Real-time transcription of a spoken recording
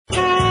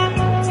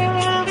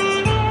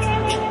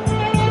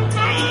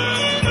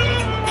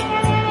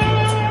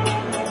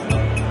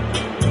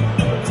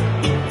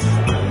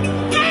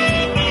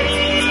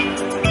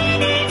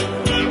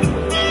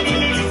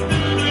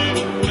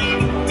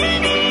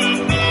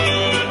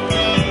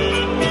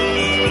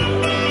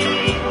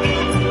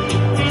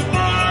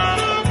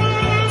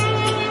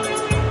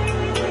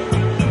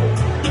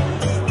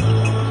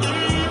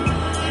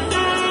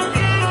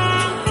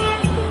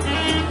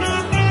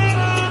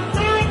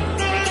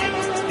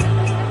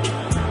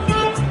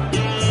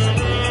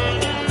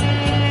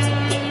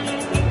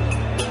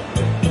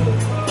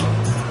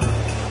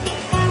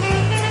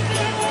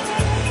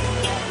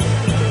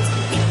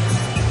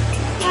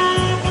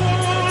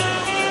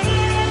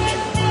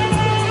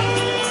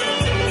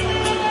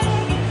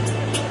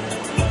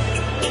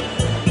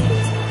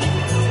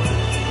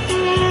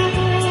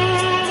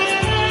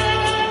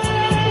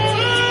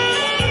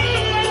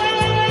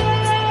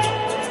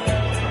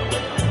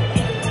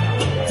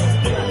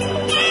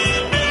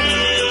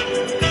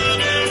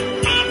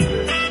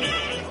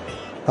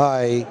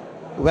Hi,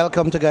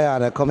 welcome to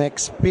Guyana. Come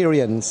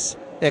experience,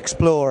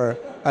 explore,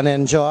 and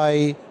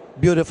enjoy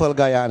beautiful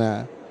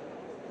Guyana.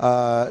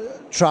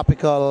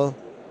 Tropical,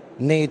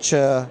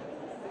 nature,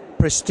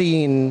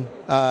 pristine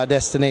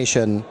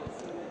destination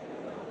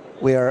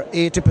where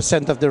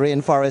 80% of the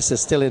rainforest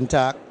is still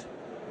intact,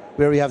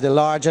 where we have the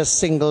largest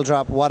single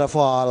drop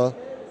waterfall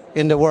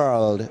in the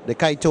world, the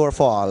Kaitour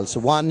Falls,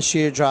 one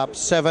sheer drop,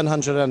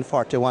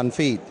 741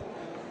 feet,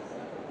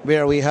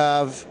 where we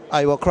have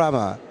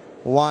Iwokrama,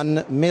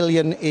 1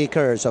 million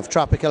acres of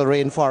tropical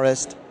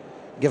rainforest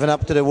given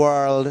up to the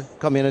world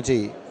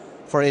community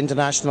for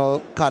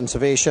international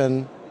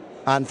conservation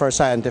and for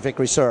scientific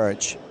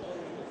research.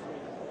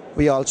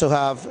 We also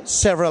have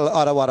several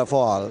other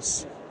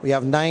waterfalls. We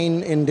have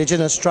 9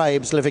 indigenous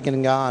tribes living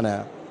in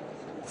Guyana.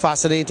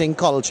 Fascinating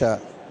culture,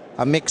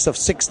 a mix of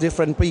 6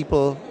 different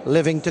people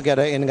living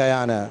together in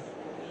Guyana.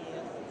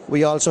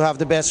 We also have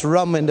the best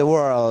rum in the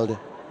world,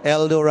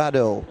 El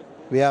Dorado.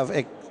 We have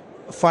a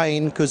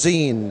fine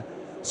cuisine,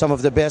 some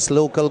of the best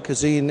local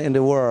cuisine in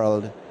the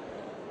world.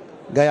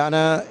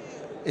 Guyana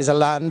is a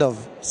land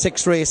of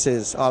 6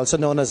 races, also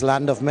known as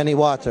land of many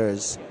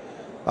waters.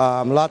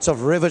 Lots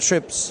of river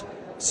trips,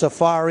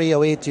 safari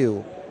await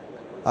you.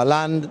 A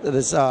land that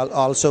is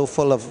also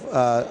full of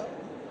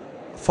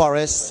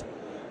forests,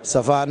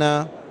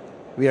 savanna.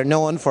 We are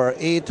known for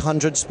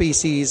 800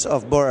 species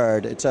of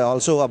bird. It's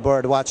also a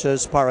bird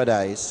watcher's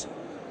paradise.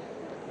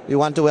 We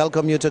want to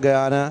welcome you to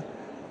Guyana,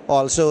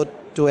 also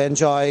to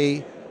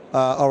enjoy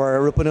our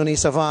Rupununi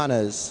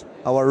savannas,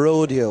 our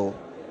rodeo,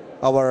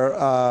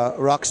 our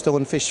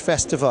Rockstone Fish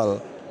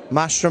Festival,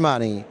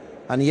 Mashramani,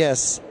 and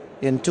yes,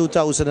 in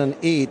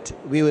 2008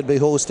 we will be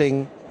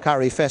hosting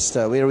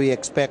CariFesta, where we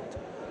expect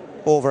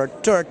over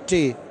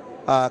 30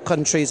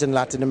 countries in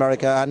Latin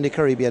America and the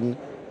Caribbean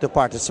to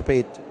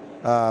participate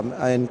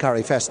in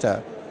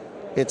CariFesta.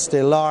 It's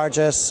the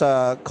largest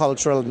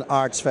cultural and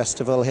arts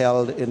festival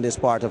held in this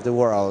part of the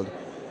world.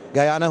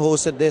 Guyana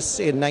hosted this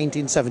in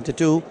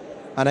 1972,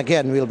 and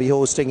again we'll be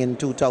hosting in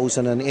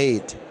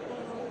 2008.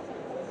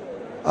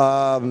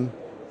 The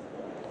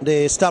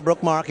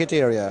Stabroek Market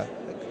area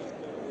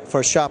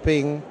for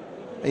shopping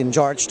in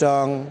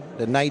Georgetown,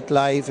 the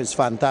nightlife is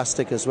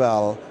fantastic as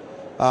well.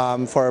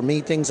 For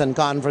meetings and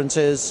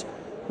conferences,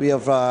 we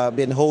have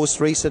been host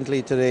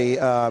recently to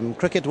the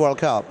Cricket World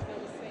Cup.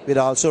 We'd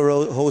also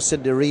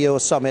hosted the Rio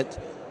Summit,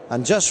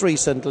 and just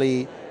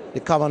recently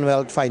the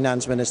Commonwealth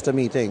Finance Minister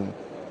meeting.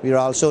 We are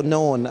also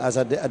known as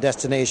a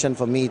destination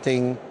for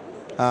meeting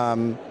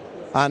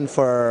and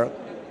for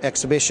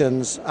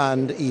exhibitions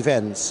and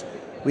events.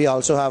 We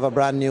also have a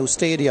brand new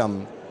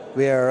stadium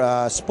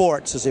where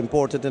sports is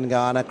important in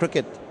Ghana.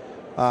 Cricket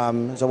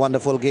is a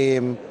wonderful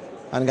game,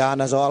 and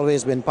Ghana has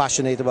always been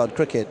passionate about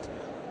cricket.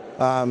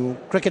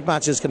 Cricket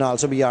matches can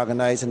also be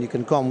organized, and you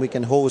can come. We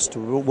can host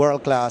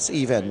world-class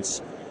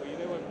events.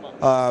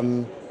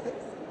 Guyana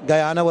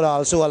will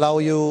also allow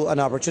you an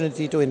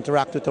opportunity to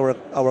interact with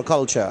our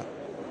culture.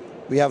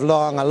 We have a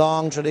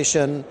long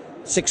tradition,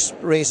 6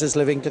 races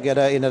living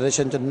together in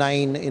addition to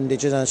 9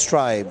 indigenous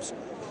tribes.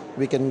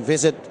 We can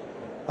visit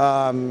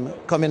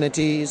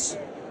communities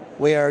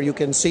where you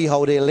can see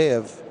how they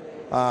live.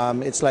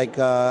 It's like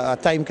a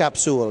time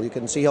capsule. You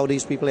can see how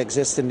these people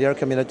exist in their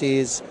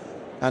communities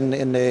and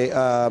in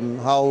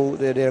how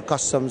their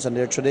customs and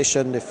their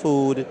tradition, the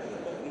food,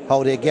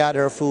 how they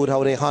gather food,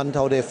 how they hunt,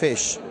 how they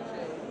fish.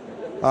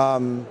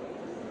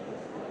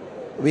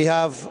 We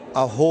have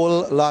a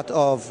whole lot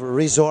of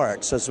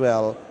resorts as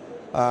well.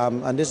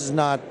 And this is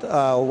not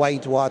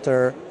white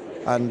water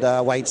and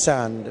white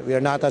sand. We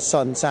are not a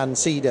sand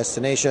sea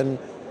destination.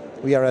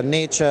 We are a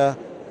nature,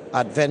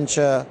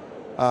 adventure,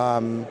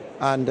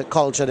 and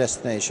culture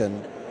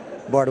destination.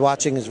 Bird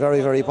watching is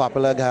very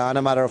popular.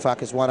 Guyana, matter of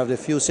fact, is one of the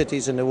few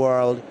cities in the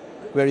world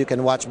where you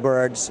can watch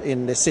birds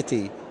in the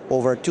city.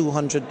 Over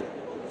 200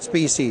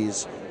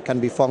 species can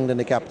be found in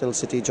the capital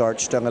city,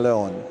 Georgetown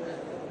alone.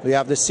 We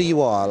have the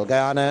seawall.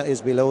 Guyana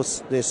is below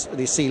the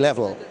sea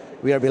level.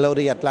 We are below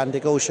the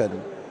Atlantic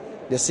Ocean.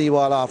 The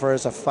seawall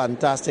offers a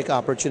fantastic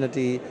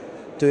opportunity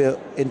to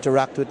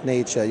interact with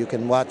nature. You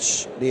can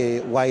watch the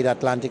wide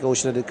Atlantic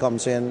Ocean that it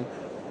comes in.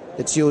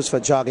 It's used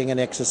for jogging and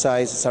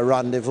exercise. It's a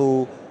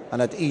rendezvous.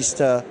 And at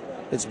Easter,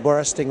 it's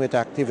bursting with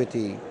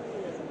activity.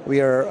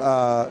 We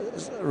are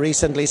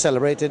recently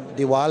celebrated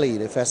Diwali,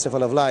 the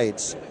Festival of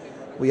Lights.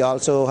 We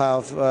also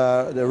have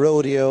the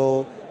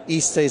rodeo.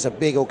 Easter is a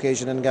big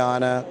occasion in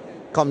Ghana.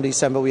 Come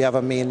December, we have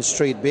a main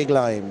street, Big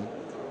Lime,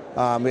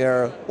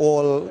 where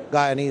all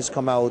Guyanese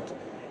come out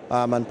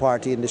and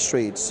party in the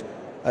streets.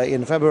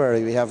 In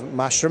February, we have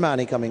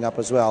Mashramani coming up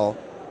as well.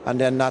 And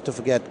then not to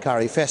forget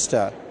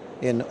CariFesta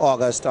in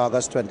August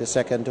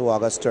 22nd to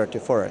August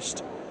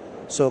 31st.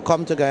 So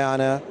come to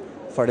Guyana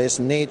for this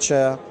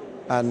nature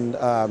and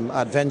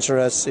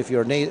adventurous, if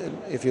you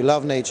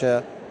love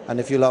nature and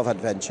if you love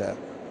adventure.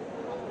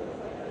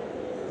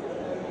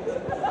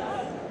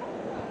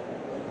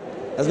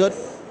 That's good?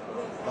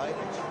 Bye.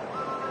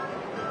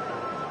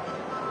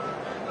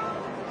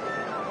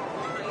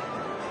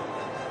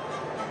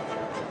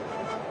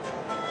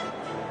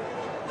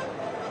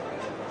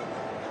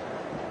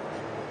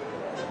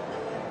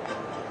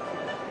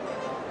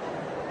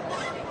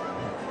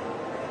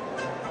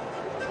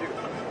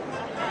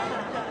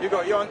 You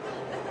got yon.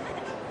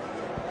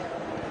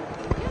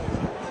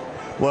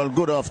 Well,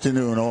 good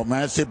afternoon, or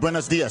may I say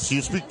buenos dias.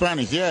 You speak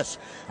Spanish, yes.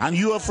 And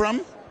you are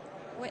from?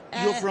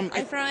 I'm from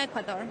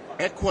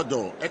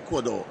Ecuador.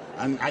 Ecuador.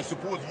 And I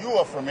suppose you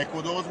are from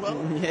Ecuador as well?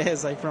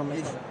 Yes, I'm from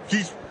Ecuador.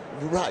 Please,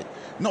 right.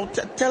 Now,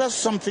 tell us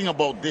something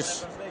about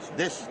this.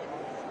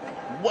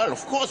 Well,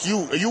 of course,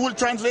 you will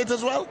translate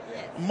as well?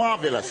 Yes.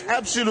 Marvelous.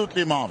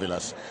 Absolutely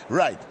marvelous.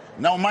 Right.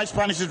 Now, my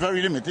Spanish is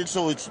very limited,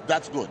 so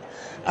that's good.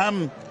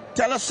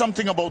 Tell us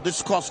something about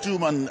this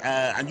costume,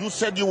 and you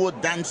said you were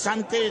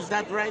danzante, is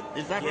that right?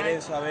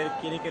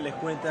 ¿Quieren que les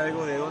cuente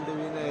algo de dónde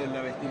viene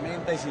la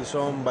vestimenta y si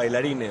son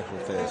bailarines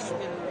ustedes?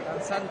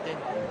 Danzante,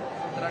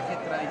 traje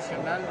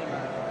tradicional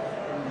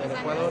del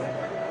Ecuador.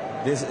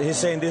 He's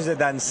saying this is a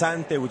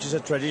danzante, which is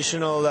a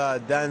traditional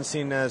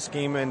dancing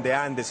scheme in the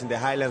Andes, in the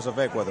highlands of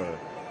Ecuador.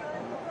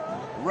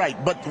 Right,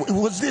 but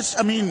was this,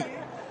 I mean,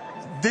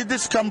 did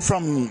this come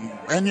from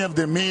any of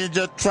the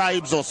major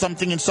tribes or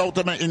something in South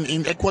America,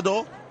 in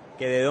Ecuador?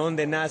 Que de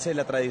dónde nace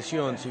la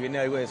tradición, si viene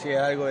algo, si es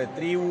algo de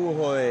tribus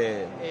o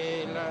de...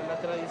 La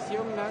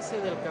tradición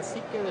nace del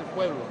cacique del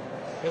pueblo.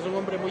 Es un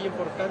hombre muy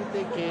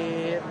importante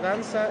que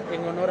danza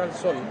en honor al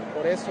sol.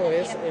 Por eso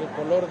es el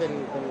color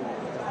del...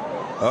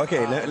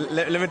 Okay,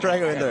 let me try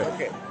again there.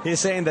 Okay. He's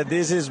saying that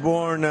this is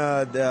born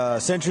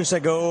centuries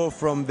ago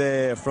from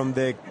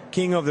the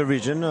king of the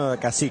region,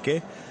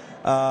 cacique,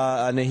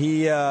 and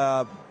he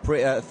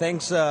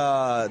thanks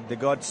the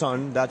god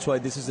sun. That's why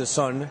this is the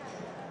sun.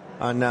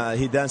 And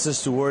he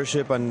dances to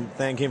worship and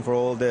thank him for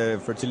all the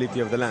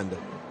fertility of the land.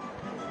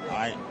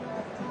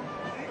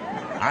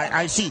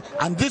 I see.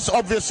 And this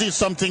obviously is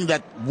something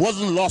that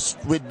wasn't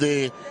lost with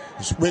the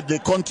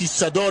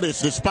conquistadores,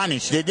 the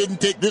Spanish. They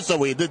didn't take this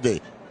away, did they?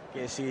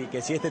 Que si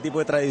este tipo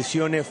de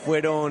tradiciones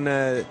fueron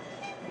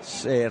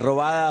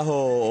robadas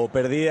o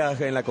perdidas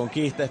en la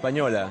conquista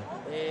española.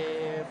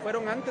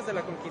 Fueron antes de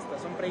la conquista,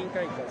 son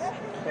preincaicas.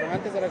 Fueron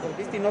antes de la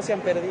conquista y no se han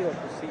perdido.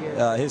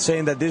 Pues he's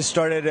saying that this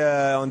started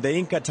on the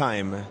Inca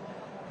time,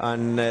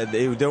 and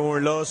they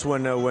were lost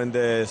when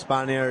the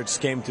Spaniards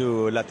came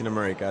to Latin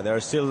America. They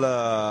are still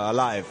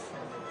alive.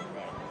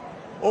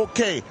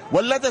 Okay,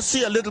 well, let us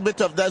see a little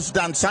bit of this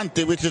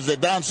danzante, which is the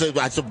dance,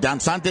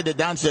 danzante, the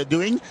dance they're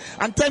doing.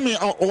 And tell me,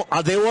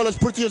 are they all as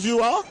pretty as you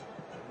are?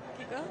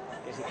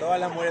 Todas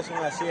las mujeres son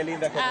así de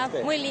lindas como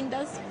usted. Muy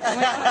lindas.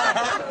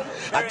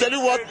 I tell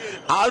you what,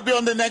 I'll be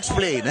on the next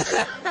plane.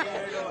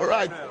 All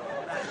right.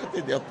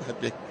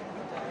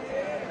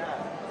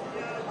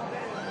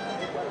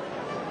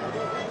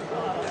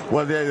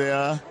 Well, there they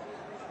are.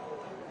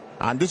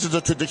 And this is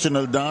a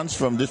traditional dance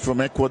from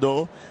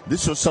Ecuador.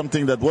 This was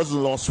something that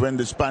wasn't lost when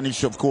the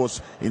Spanish, of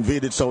course,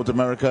 invaded South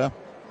America.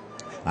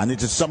 And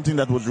it is something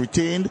that was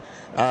retained.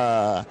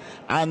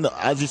 And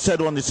as he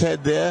said on his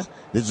head there,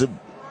 there's a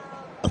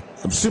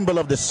symbol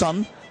of the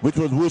sun, which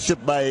was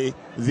worshipped by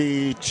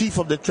the chief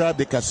of the tribe,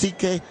 the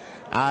cacique.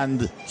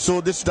 And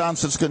so this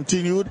dance has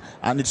continued,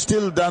 and it's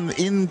still done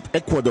in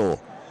Ecuador.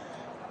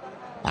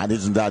 And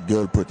isn't that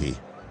girl pretty?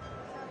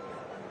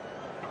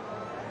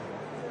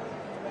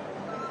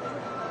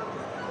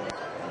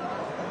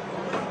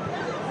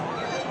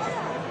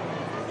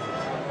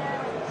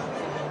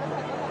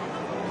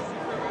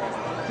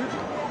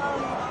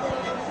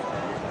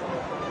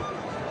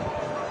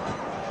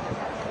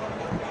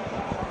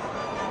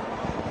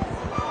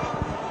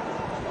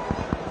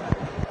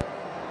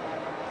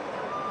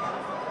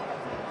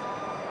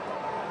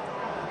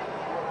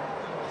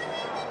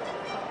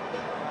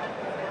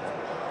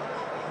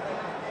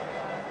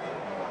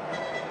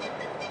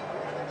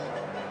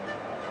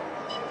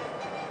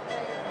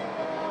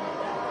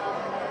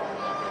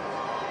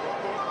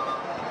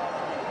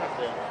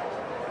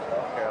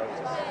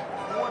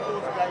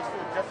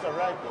 Just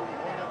arrived though.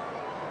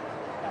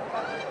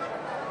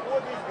 Who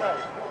are these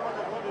guys?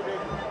 What do they do?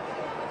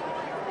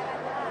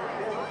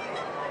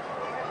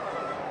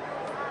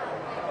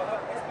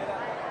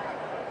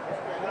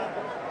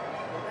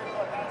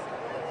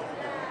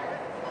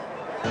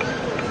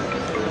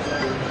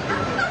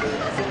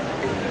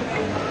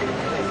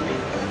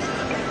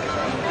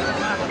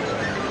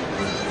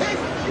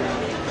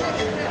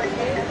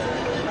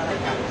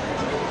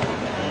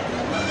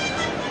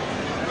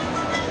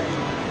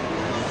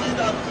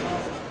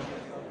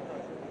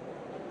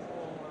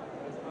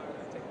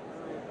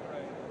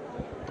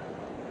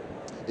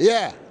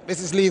 Yeah,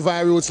 this is Levi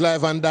Roots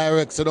live and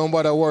direct, so don't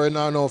bother worrying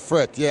now, no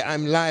fret. Yeah,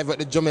 I'm live at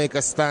the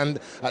Jamaica stand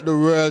at the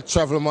World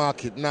Travel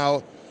Market.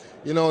 Now,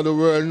 you know, the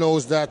world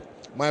knows that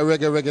my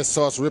reggae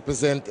sauce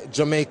represent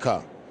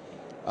Jamaica.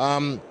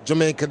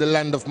 Jamaica, the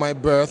land of my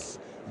birth.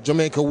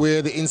 Jamaica,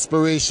 where the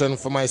inspiration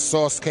for my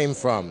sauce came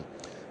from.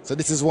 So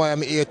this is why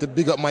I'm here to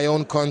big up my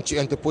own country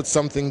and to put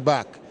something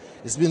back.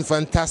 It's been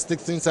fantastic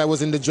since I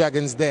was in the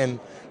Dragon's Den.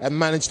 I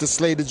managed to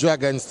slay the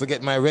dragons to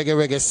get my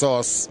reggae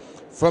sauce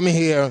from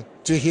here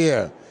to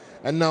here.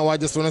 And now I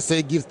just want to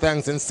say give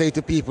thanks and say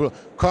to people,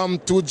 come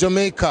to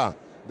Jamaica,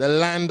 the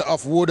land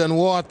of wood and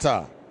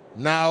water.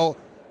 Now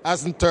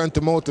hasn't turned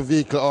to motor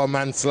vehicle or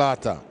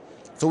manslaughter.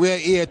 So we are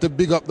here to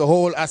big up the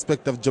whole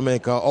aspect of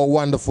Jamaica, how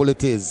wonderful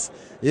it is.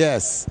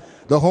 Yes,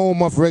 the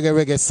home of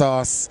reggae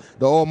sauce,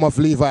 the home of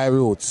Levi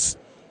Roots.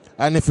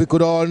 And if we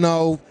could all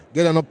now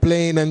get on a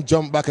plane and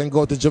jump back and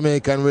go to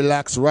Jamaica and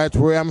relax right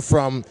where I'm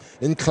from,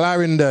 in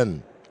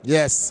Clarendon.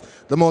 Yes,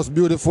 the most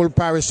beautiful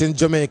parish in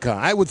Jamaica.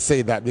 I would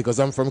say that because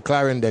I'm from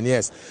Clarendon,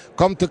 yes.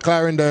 Come to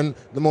Clarendon,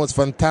 the most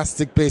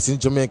fantastic place in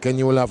Jamaica, and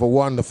you will have a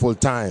wonderful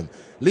time.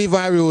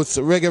 Levi Roots,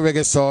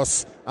 reggae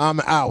sauce,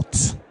 I'm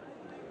out.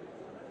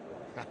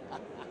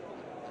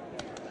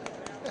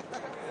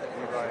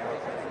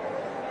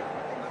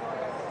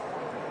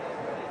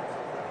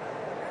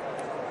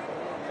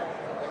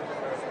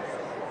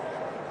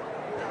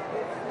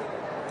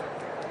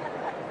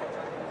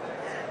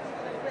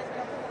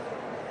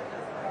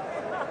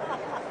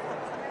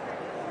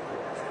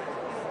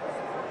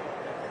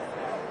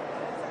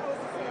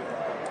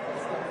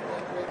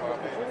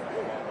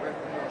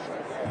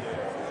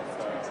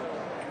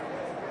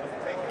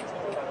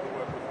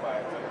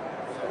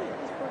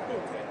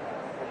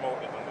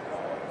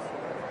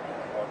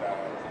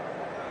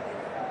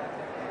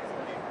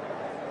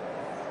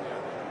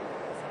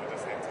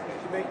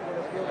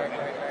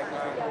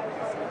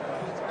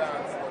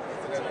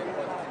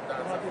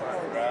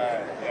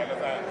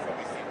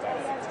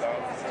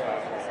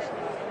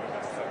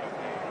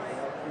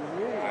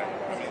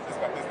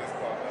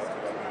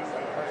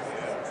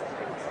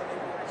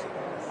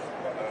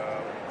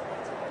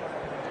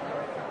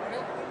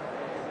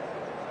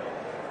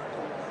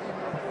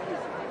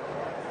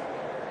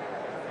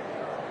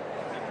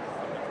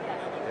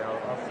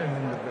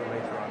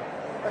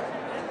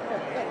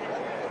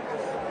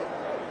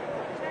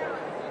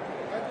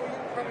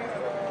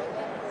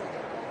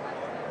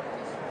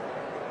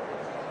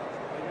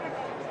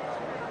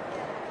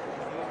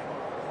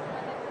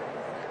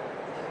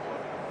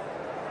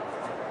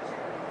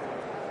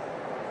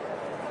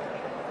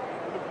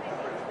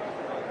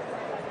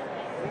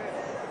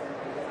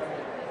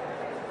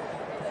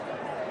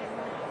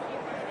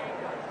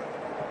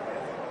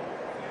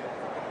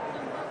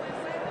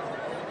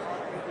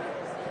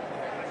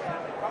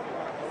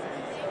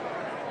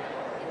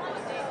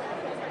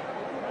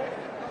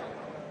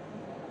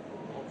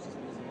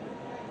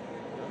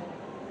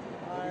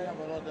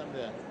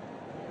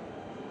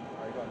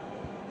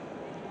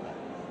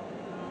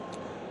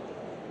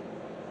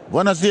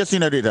 Buenos dias,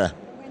 señorita.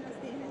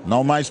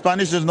 Now, my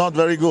Spanish is not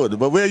very good,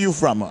 but where are you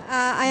from?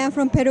 I am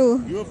from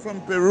Peru. You're from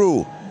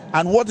Peru.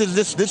 And what is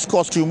this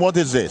costume? What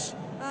is this?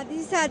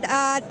 This is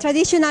a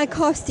traditional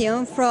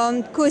costume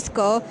from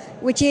Cusco,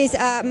 which is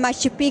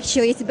Machu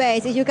Picchu. It's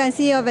based. You can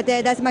see over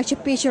there, that's Machu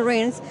Picchu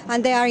ruins,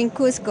 and they are in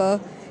Cusco.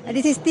 And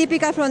this is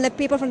typical from the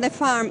people from the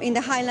farm in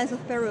the highlands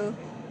of Peru.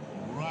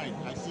 Right,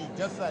 I see.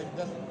 Just like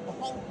that.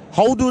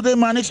 How do they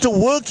manage to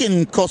work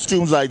in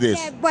costumes like this?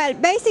 Yeah, well,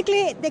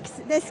 basically,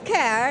 the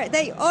scare,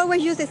 they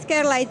always use a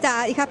scare like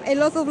that. You have a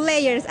lot of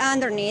layers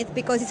underneath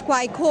because it's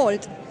quite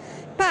cold.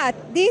 But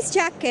this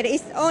jacket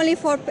is only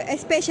for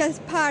special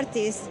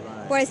parties,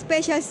 for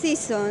special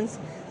seasons.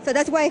 So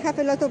that's why you have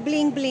a lot of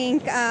bling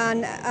bling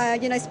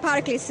and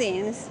sparkly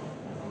scenes.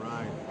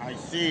 Right, I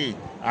see.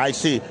 I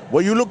see.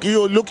 Well, you're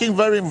looking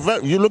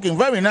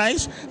very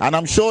nice, and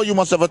I'm sure you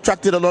must have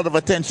attracted a lot of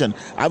attention.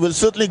 I will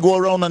certainly go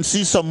around and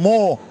see some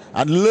more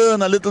and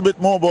learn a little bit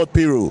more about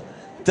Peru.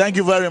 Thank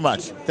you very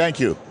much. Thank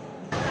you.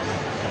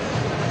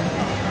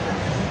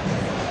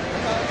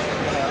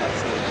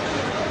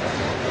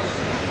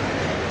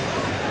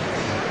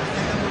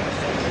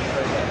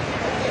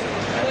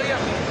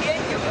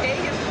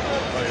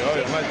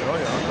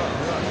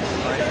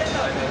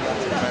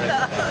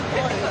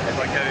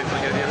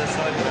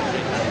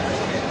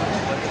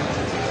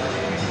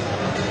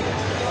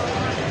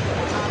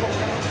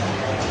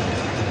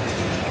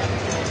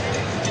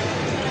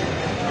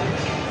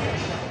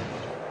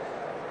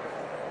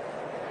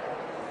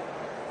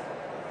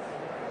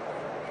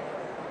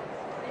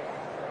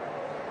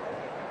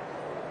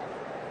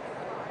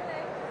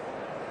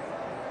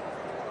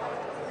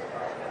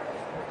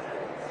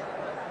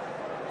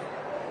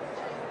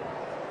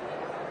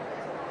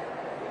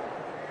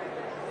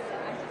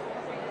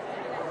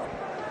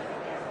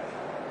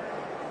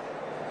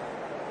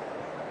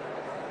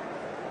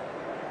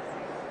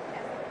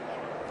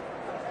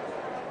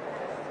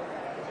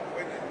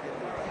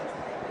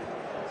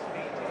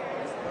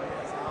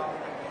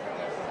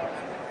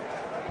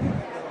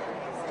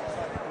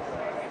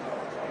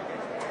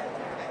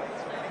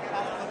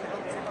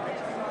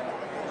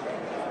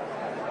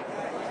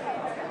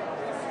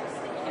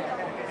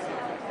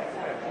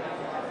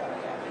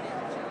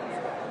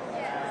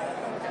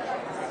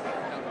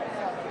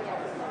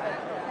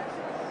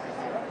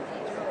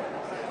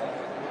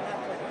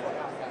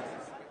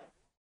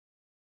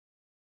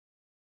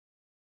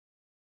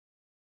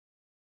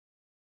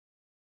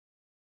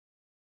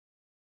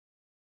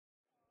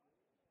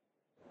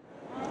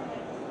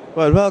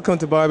 Well, welcome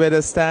to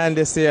Barbados Stand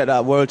this year at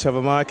that World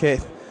Travel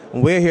Market.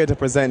 We're here to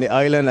present the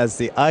island as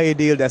the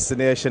ideal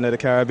destination of the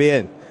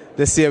Caribbean.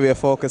 This year we are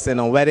focusing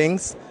on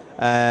weddings,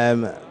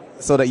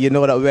 so that you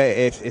know that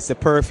if it's the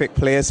perfect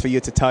place for you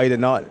to tie the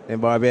knot in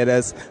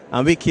Barbados,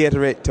 and we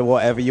cater it to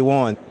whatever you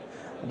want.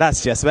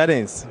 That's just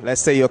weddings.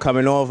 Let's say you're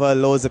coming over,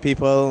 loads of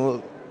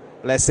people.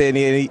 Let's say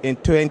in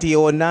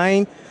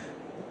 2009,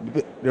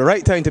 the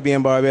right time to be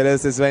in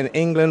Barbados is when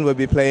England will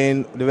be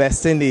playing the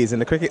West Indies in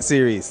the cricket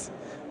series.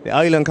 The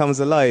island comes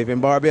alive.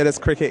 In Barbados,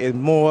 cricket is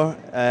more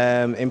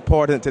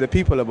important to the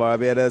people of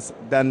Barbados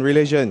than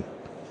religion.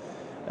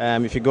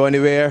 If you go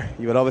anywhere,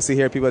 you will obviously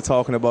hear people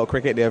talking about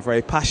cricket. They're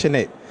very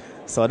passionate.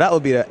 So that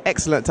would be an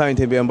excellent time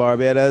to be in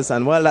Barbados.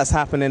 And while that's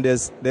happening,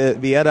 there'll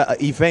be other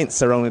events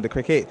surrounding the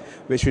cricket,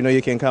 which we know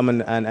you can come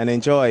and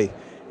enjoy.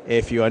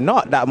 If you are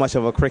not that much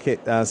of a cricket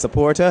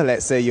supporter,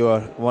 let's say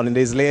you're one of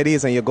these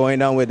ladies and you're going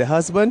down with the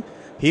husband,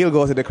 he'll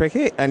go to the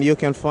cricket and you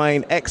can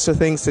find extra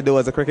things to do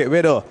as a cricket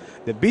widow.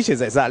 The beach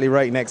is exactly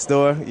right next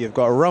door. You've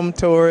got rum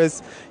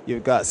tours,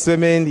 you've got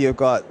swimming, you've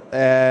got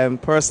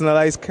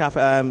personalized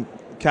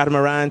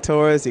catamaran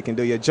tours. You can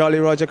do your Jolly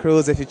Roger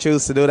cruise if you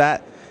choose to do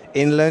that.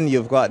 Inland,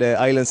 you've got the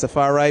Island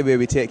Safari where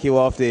we take you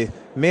off the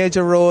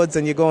major roads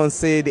and you go and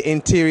see the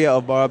interior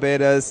of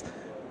Barbados,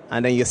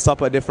 and then you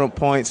stop at different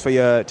points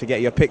to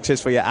get your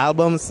pictures for your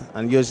albums,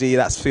 and usually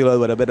that's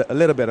filled with a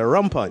little bit of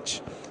rum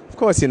punch. Of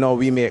course, you know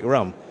we make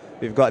rum.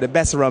 We've got the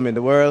best rum in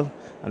the world,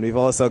 and we've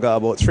also got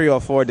about 3 or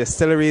 4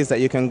 distilleries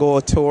that you can go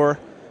tour,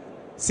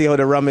 see how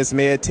the rum is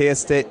made,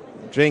 taste it,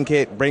 drink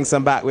it, bring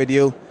some back with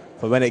you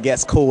for when it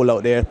gets cold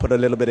out there, put a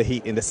little bit of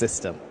heat in the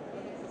system.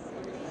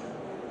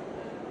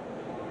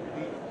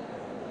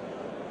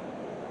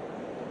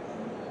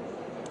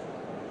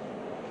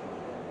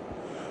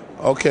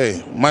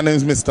 Okay, my name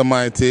is Mr.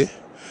 Mighty.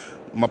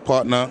 My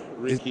partner,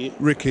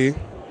 Ricky.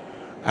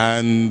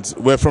 And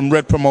we're from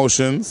Red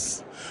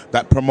Promotions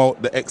that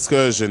promote the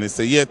excursion. It's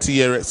a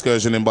year-to-year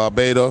excursion in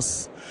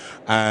Barbados.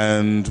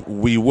 And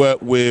we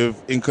work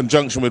in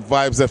conjunction with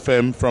Vibes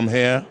FM from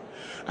here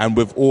and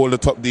with all the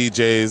top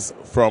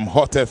DJs from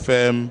Hot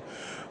FM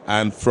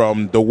and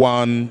from The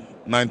One,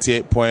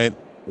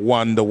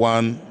 98.1 The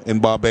One in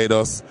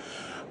Barbados.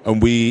 And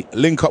we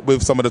link up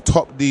with some of the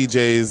top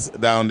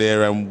DJs down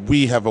there, and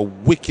we have a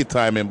wicked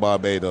time in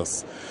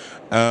Barbados.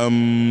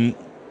 Definitely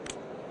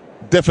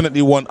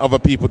want other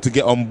people to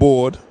get on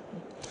board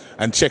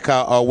and check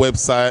out our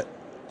website,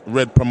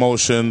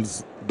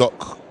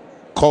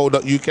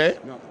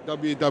 redpromotions.co.uk. No,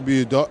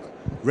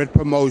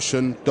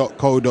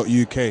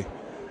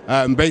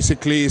 www.redpromotion.co.uk.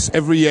 Basically, it's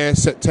every year,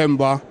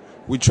 September,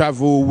 we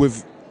travel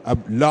with a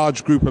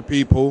large group of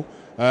people.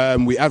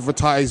 We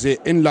advertise it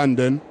in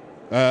London.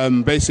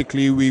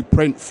 Basically, we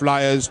print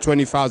flyers,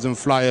 20,000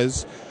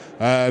 flyers,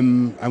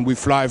 and we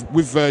fly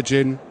with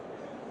Virgin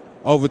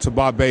over to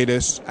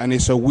Barbados, and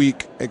it's a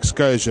week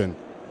excursion.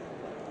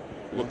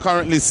 We're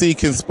currently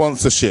seeking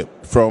sponsorship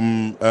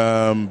from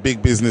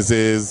big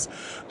businesses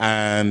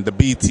and the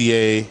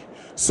BTA.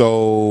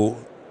 So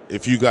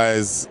if you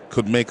guys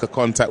could make a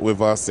contact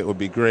with us, it would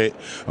be great.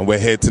 And we're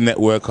here to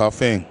network our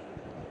thing.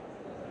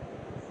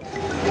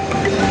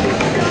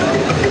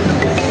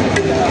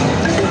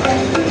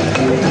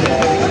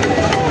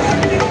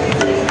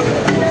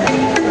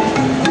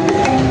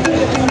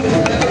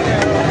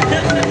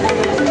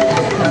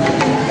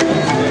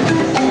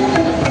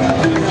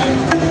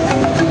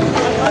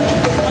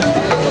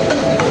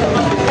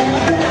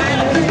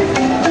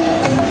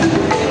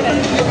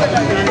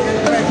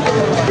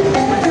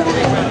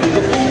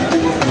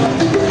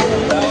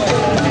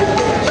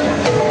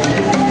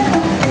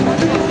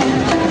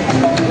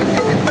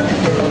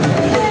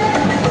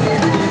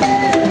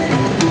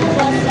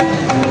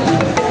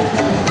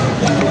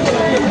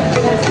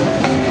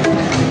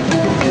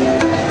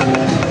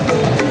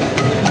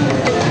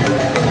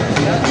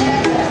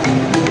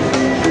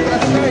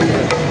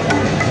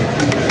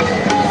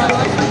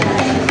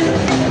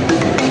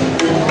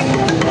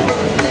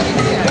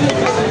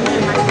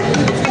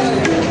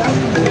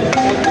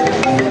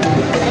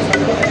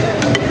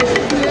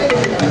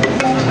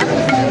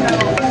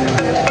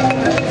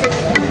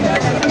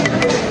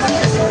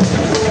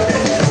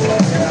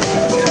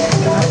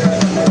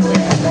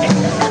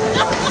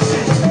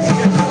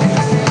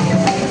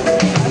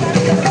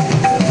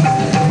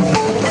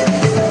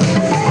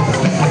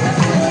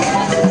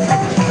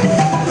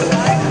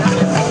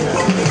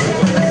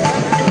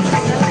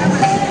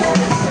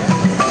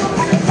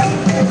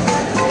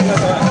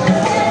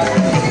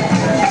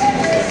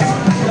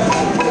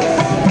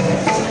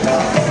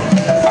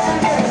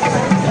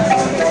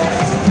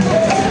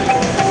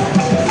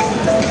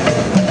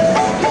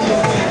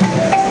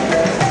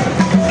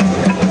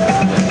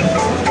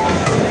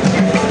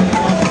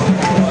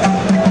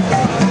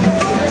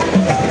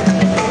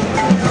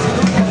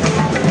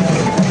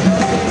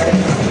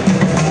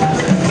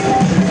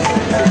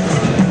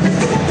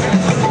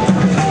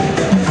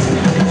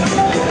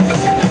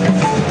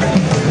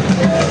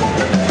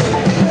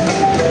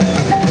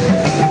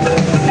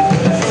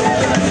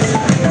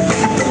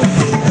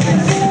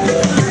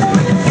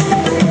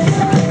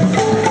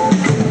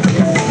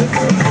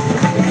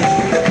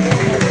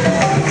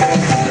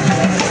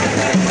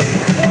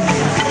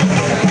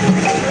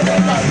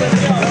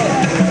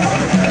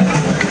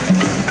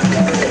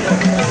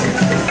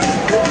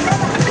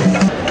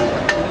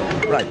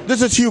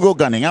 This is Hugo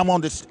Gunning. I'm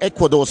on this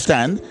Ecuador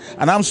stand,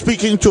 and I'm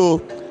speaking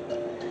to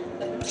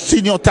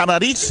Senor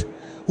Tamariz,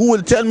 who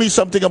will tell me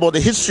something about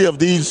the history of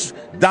these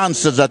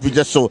dancers that we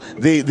just saw.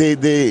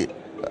 The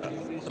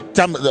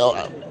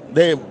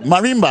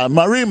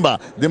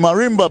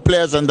marimba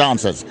players and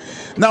dancers.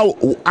 Now,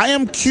 I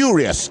am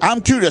curious,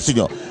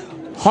 Senor.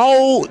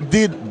 How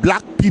did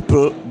black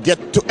people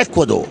get to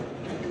Ecuador?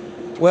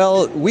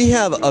 Well, we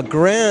have a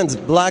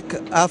grand black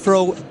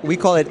we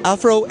call it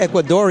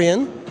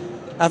Afro-Ecuadorian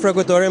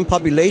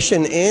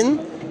population in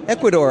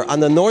Ecuador on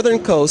the northern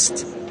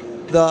coast.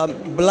 The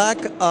black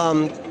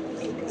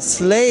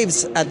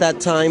slaves at that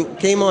time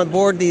came on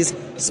board these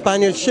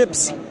Spaniard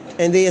ships,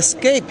 and they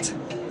escaped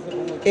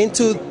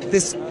into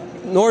this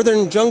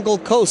northern jungle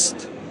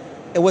coast.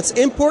 And what's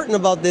important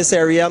about this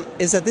area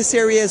is that this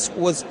area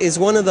is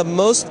one of the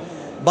most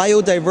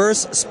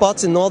biodiverse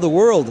spots in all the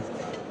world.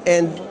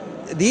 And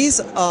these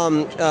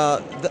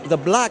the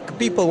black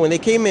people, when they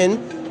came in,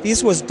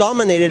 these was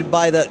dominated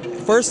by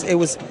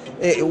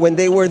when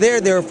they were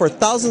there for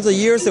thousands of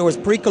years. There was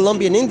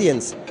pre-Columbian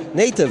Indians,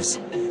 natives,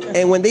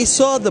 and when they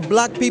saw the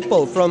black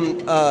people from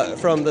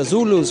the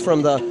Zulus,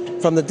 from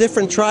the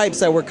different tribes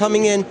that were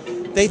coming in,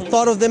 they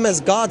thought of them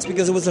as gods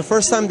because it was the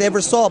first time they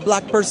ever saw a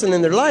black person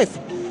in their life.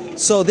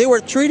 So they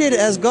were treated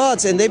as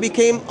gods, and they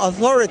became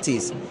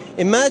authorities.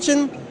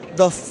 Imagine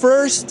the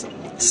first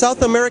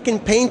South American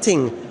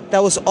painting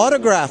that was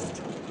autographed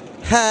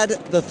had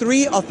the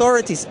three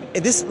authorities.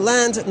 In this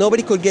land,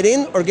 nobody could get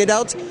in or get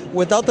out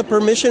without the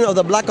permission of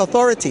the black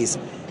authorities.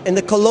 And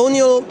the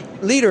colonial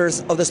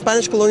leaders of the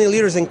Spanish colonial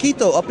leaders in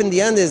Quito, up in the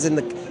Andes, in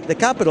the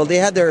capital, they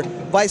had their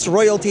vice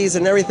royalties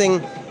and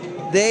everything.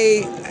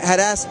 They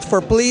had asked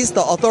for police,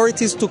 the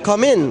authorities, to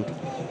come in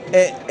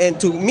and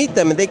to meet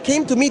them. And they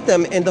came to meet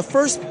them. In the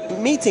first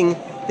meeting,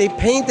 they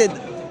painted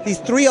these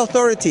three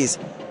authorities,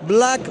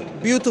 black,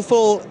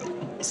 beautiful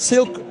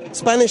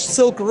Spanish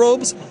silk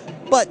robes,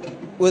 but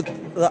with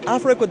the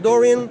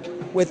Afro-Ecuadorian,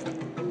 with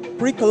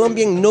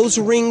pre-Columbian nose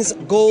rings,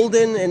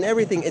 golden and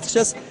everything. It's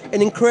just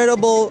an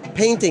incredible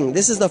painting.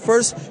 This is the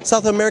first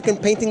South American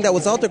painting that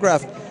was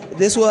autographed.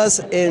 This was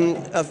in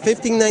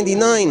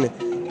 1599,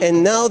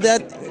 and now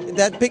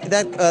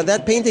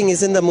that painting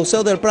is in the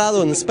Museo del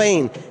Prado in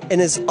Spain,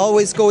 and is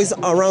always goes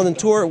around on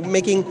tour,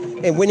 making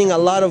and winning a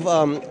lot of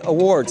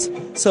awards.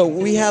 So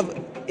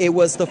it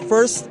was the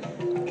first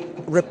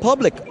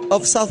Republic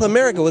of South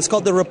America. It was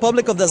called the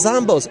Republic of the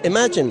Zambos,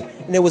 imagine,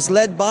 and it was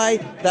led by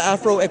the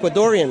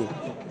Afro-Ecuadorian.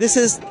 This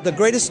is the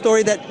greatest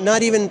story that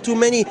not even too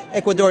many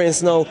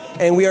Ecuadorians know,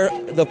 and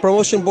the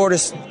promotion board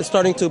is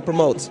starting to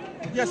promote.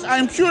 Yes,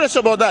 I'm curious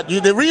about that.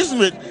 The reason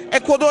with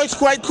Ecuador is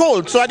quite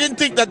cold, so I didn't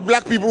think that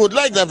black people would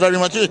like that very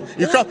much.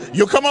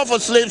 You come off a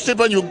slave ship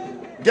and you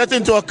get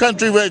into a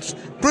country where it's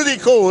pretty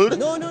cold.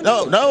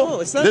 No,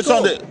 it's not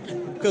cold.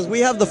 Because we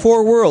have the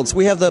four worlds.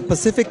 We have the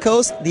Pacific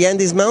coast, the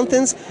Andes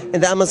Mountains,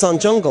 and the Amazon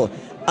jungle.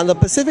 On the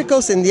Pacific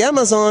coast in the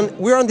Amazon,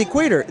 we're on the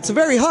equator. It's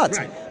very hot.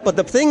 Right. But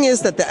the thing is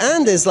that the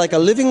Andes, like a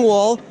living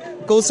wall,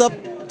 goes up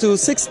to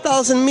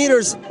 6,000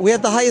 meters. We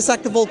have the highest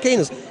active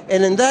volcanoes.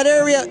 And in that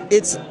area,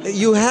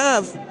 you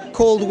have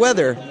cold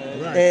weather.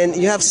 Right. And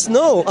you have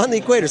snow on the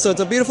equator, so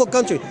it's a beautiful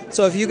country.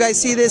 So if you guys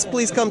see this,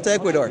 please come to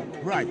Ecuador.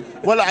 Right.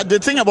 Well, the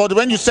thing about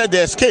when you said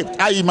they escaped,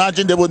 I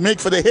imagine they would make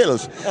for the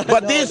hills.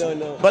 But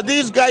But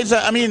these guys,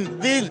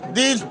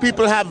 these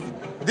people have.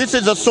 This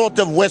is a sort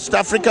of West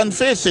African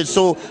faces,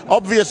 so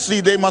obviously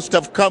they must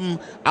have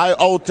come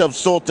out of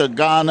sort of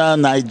Ghana,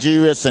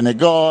 Nigeria,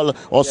 Senegal,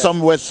 or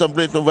some place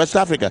from West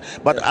Africa.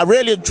 But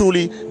really and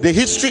truly, the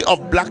history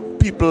of black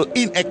people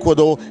in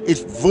Ecuador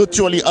is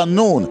virtually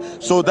unknown.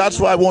 So that's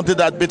why I wanted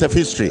that bit of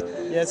history.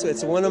 Yes,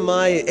 it's one of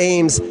my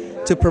aims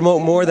to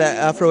promote more that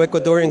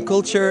Afro-Ecuadorian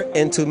culture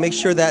and to make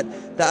sure that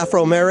the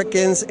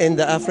Afro-Americans and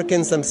the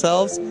Africans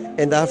themselves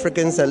and the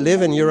Africans that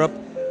live in Europe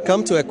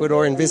come to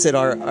Ecuador and visit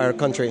our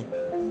country.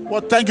 Well,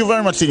 thank you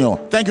very much,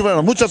 señor. Thank you very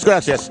much. Muchas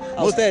gracias.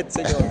 A usted,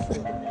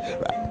 señor.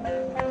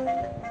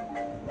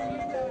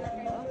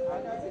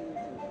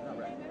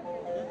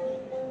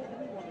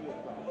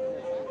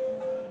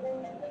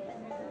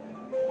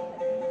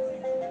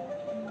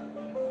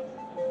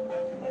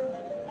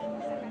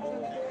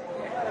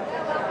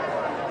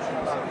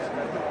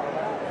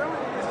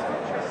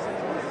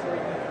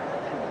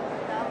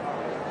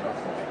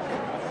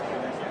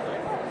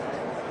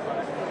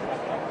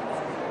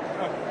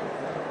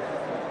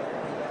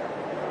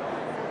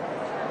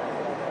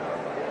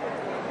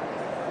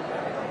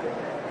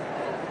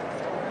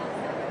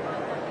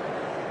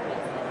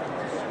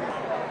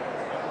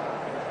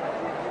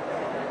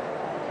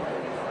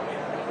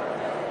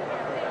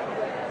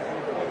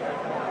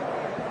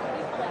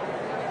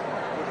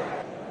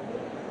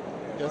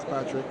 Yes,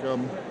 Patrick.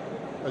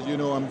 As you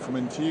know, I'm from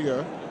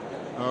Antigua,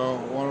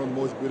 one of the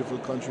most beautiful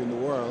countries in the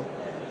world.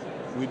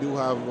 We do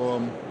have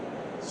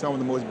some of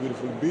the most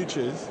beautiful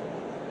beaches,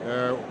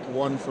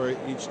 one for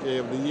each day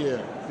of the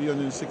year,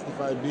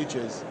 365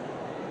 beaches.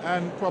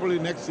 And probably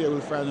next year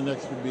we'll find the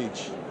next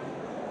beach.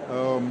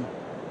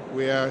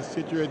 We are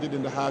situated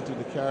in the heart of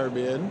the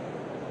Caribbean.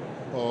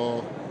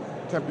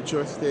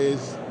 Temperature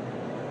stays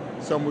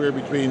somewhere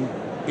between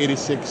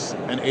 86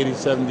 and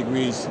 87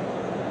 degrees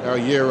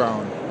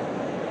year-round.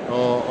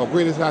 Our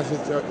greatest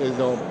asset is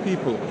our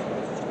people.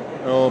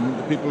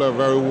 The people are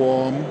very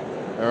warm,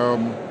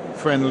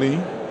 friendly,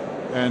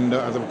 and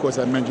as of course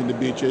I mentioned, the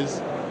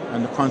beaches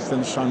and the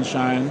constant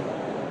sunshine,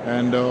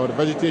 and the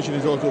vegetation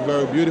is also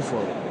very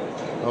beautiful.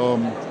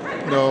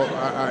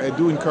 I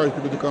do encourage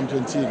people to come to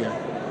Antigua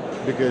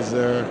because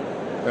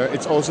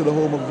it's also the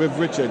home of Viv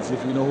Richards.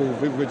 If you know who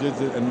Viv Richards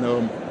is, and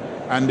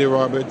Andy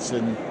Roberts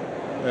and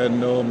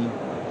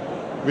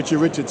Richie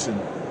Richardson.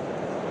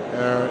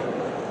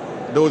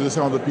 Those are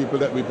some of the people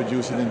that we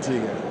produce in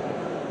Antigua.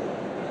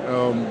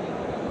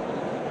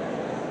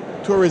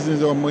 Tourism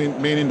is our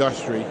main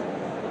industry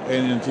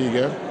in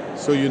Antigua,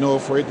 so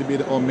for it to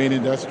be our main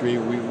industry,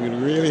 we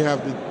really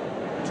have to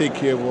take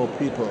care of our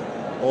people,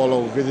 all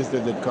our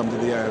visitors that come to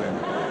the island.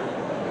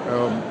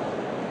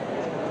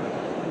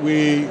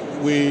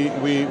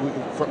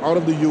 Out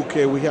of the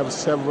UK, we have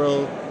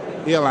several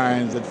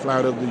airlines that fly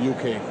out of the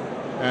UK,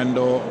 and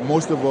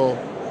most of our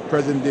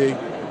present-day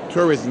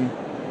tourism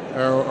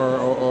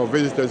or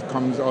visitors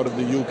comes out of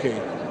the UK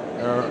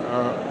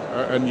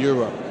and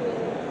Europe.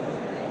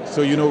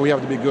 So we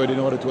have to be good in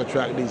order to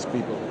attract these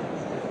people.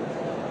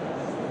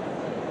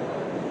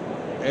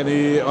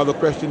 Any other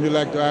question you'd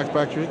like to ask,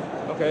 Patrick?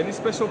 Okay, any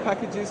special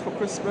packages for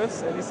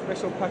Christmas? Any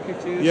special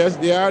packages? Yes,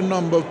 there are a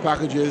number of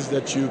packages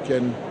that you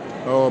can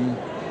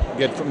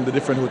get from the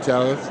different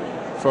hotels,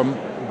 from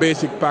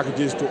basic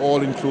packages to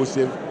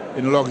all-inclusive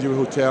in luxury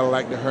hotel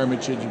like the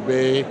Hermitage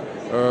Bay,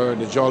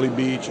 the Jolly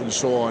Beach, and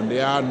so on.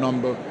 There are a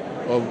number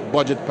of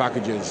budget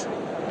packages,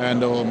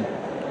 and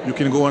you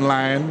can go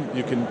online,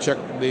 you can check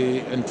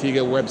the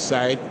Antigua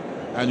website,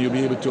 and you'll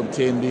be able to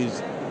obtain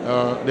this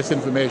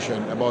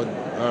information about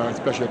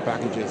special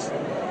packages.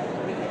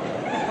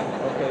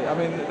 Okay, I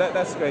mean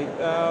that's great.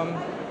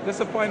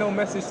 Just a final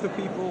message to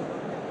people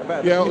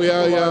about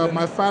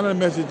My final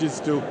message is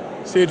to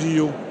say to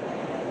you,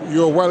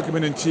 you're welcome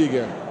in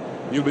Antigua.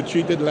 You'll be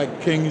treated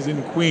like kings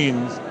and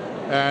queens,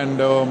 and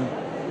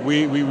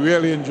we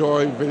really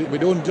enjoy. We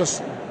don't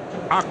just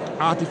act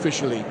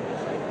artificially.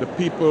 The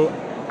people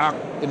act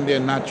in their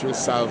natural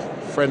self,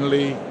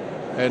 friendly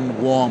and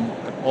warm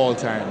at all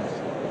times.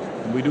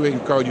 And we do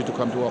encourage you to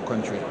come to our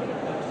country.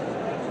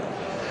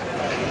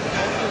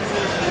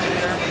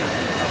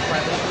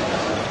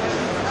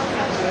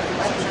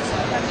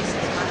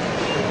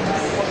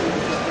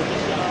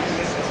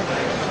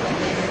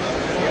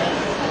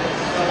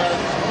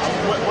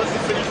 What's the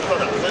finished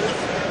product?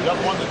 You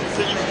have one that you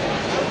finished?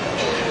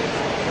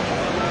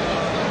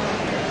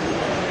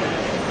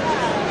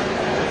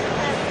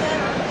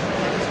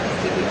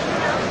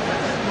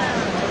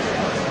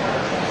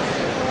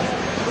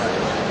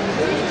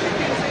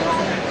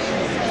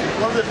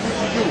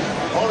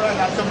 All right,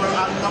 I'll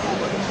come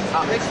over.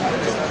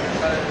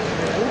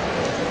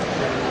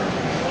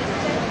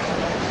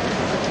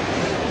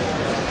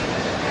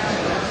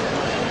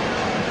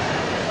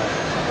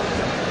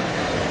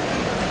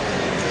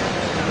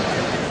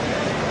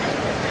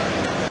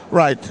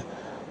 Right.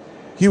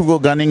 Hugo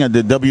Gunning at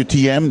the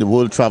WTM, the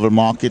World Travel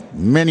Market.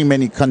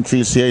 Many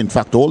countries here. In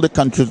fact, all the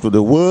countries of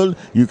the world.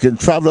 You can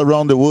travel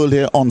around the world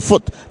here on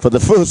foot for the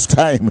first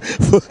time,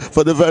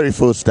 for the very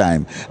first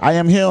time. I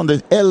am here on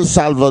the El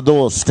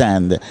Salvador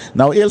stand.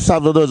 Now, El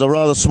Salvador is a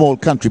rather small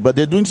country, but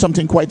they're doing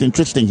something quite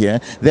interesting here.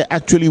 They're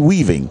actually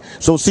weaving.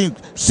 So,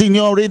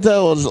 Senorita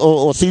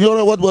or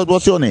Senora,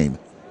 what's your name?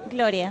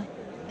 Gloria.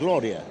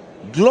 Gloria.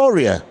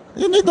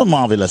 Isn't it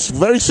marvelous?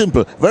 Very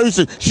simple. Very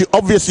simple. She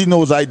obviously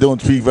knows I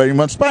don't speak very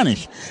much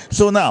Spanish.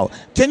 So now,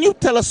 can you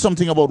tell us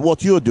something about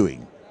what you're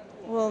doing?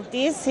 Well,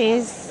 this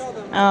is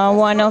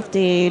one of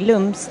the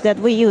looms that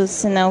we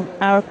use in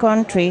our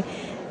country.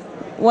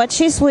 What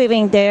she's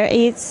weaving there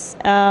is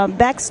a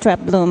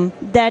backstrap loom.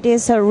 That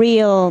is a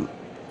real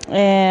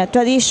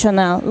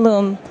traditional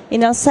loom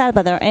in El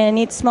Salvador, and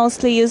it's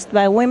mostly used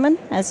by women,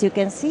 as you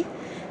can see.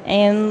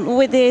 And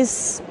with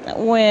these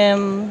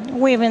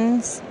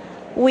weavings,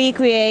 we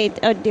create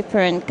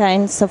different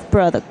kinds of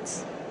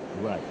products.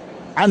 Right.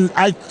 And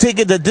I take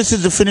it that this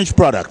is the finished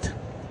product.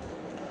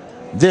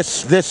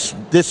 This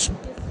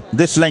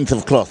length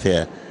of cloth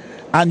here.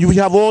 And you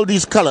have all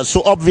these colors.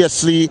 So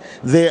obviously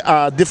there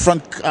are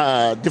different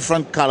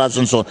colors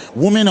and so on.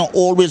 Women are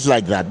always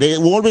like that. They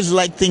always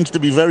like things to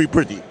be very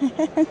pretty.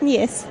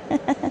 Yes.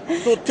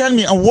 So tell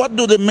me, and what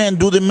do the men?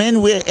 Do the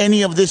men wear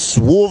any of this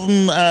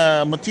woven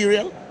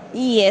material?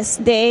 Yes,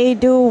 they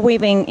do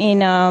weaving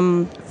in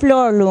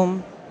floor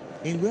loom.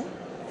 In where?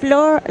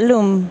 Floor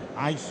loom.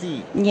 I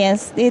see.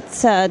 Yes,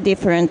 it's a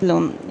different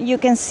loom. You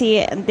can see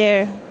it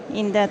there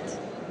in that.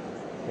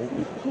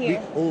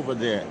 Here. Over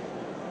there.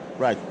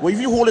 Right. Well, if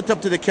you hold it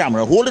up to the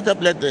camera, hold it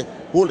up,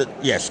 hold it.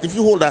 Yes, if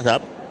you hold that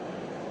up.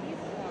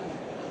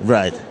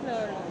 Right.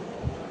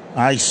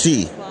 I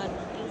see.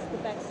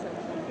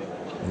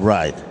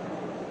 Right.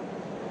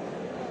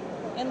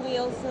 And we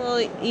also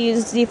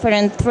use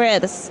different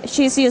threads.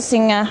 She's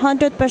using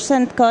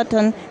 100%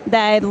 cotton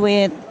dyed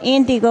with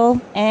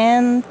indigo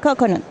and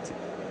coconut.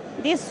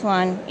 This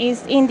one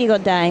is indigo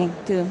dye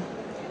too.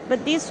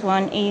 but this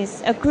one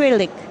is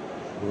acrylic.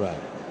 Right.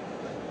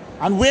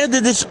 And where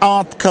did this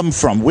art come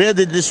from? Where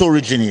did this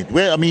originate?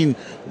 Where, I mean,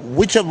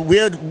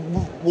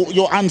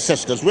 your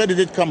ancestors, where did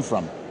it come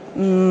from?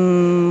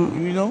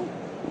 You know?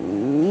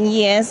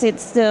 Yes,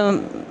 it's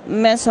the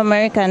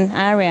Mesoamerican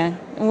area.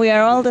 We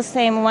are all the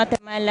same,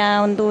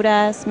 Guatemala,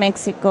 Honduras,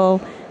 Mexico.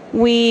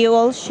 We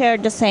all share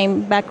the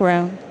same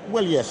background.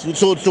 Well, yes.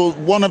 So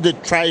one of the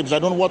tribes, I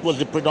don't know what was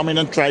the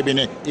predominant tribe in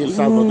El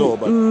Salvador,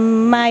 but...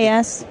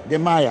 Mayas. The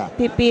Maya.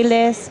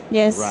 Pipiles,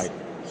 yes. Right.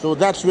 So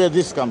that's where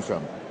this comes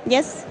from?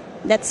 Yes,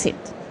 that's it.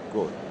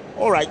 Good.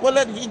 All right.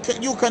 Well,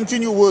 you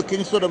continue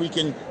working so that we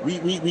can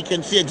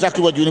see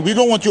exactly what you do. We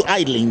don't want you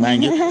idling,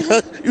 mind you.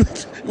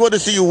 We want to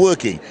see you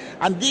working.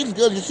 And these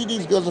girls, you see,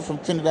 these girls are from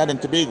Trinidad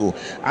and Tobago.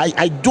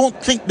 I don't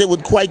think they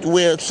would quite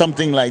wear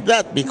something like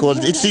that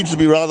because it seems to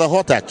be rather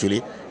hot, actually.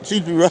 It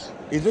seems to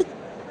be is it?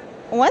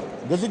 What?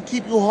 Does it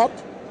keep you hot?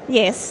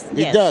 Yes.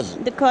 It does?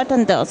 The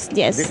cotton does,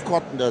 yes. The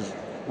cotton does.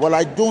 Well,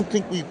 I don't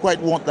think we quite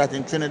want that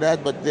in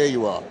Trinidad, but there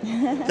you are.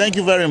 Thank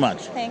you very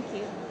much. Thank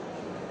you.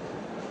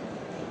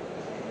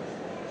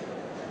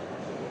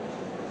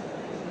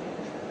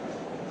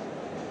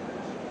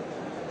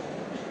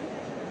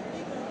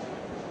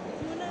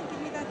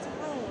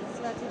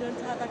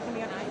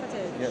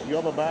 Yeah, you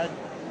have a bag?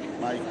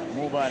 My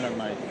mobile and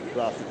my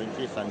glasses in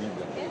case I need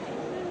them.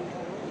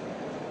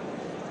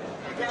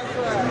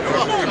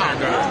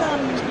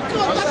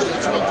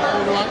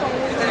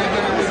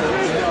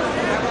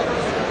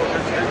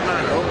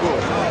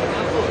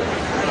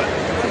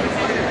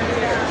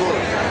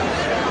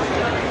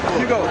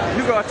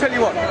 Hugo, I'll tell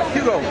you what.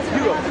 Hugo.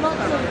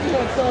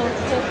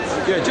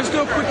 Yeah, just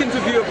do a quick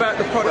interview about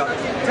the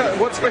product.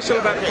 What's special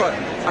about the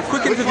product? A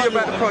quick interview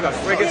about the product,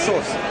 reggae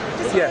sauce.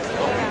 Yeah.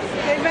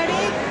 Okay, ready?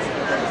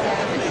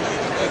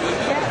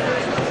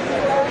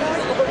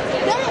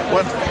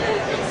 What?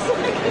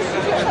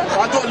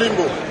 I got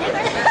limbo.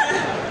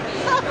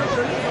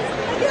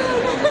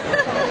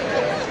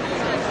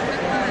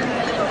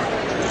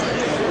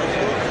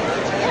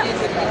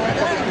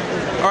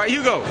 All right,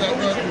 Hugo.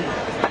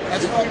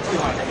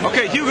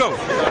 Okay, Hugo.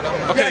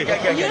 Okay.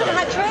 You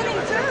had training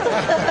too.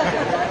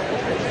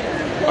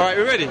 All right,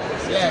 we ready?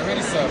 Yeah,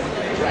 ready, sir.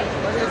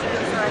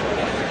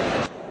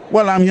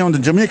 Well, I'm here on the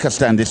Jamaica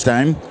stand this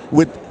time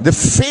with the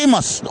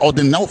famous, or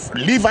the now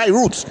Levi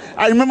Roots.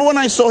 I remember when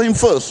I saw him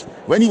first,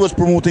 when he was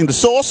promoting the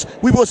sauce,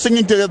 we were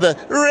singing together,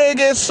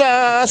 reggae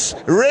sauce,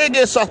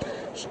 reggae sauce.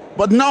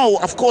 But now,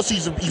 of course,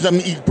 he's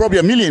probably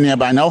a millionaire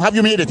by now. Have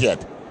you made it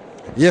yet?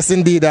 Yes,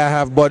 indeed, I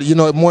have. But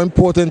more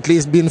importantly,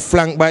 it's been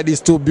flanked by these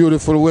two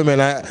beautiful women.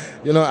 I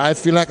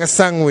feel like a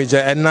sandwich,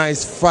 a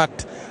nice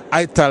fat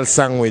Ital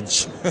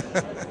sandwich,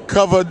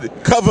 covered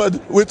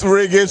with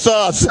reggae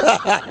sauce.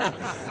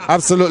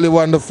 Absolutely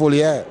wonderful,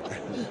 yeah.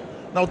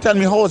 Now tell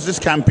me, how has this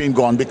campaign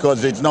gone?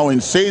 Because it's now in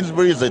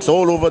Sainsbury's, it's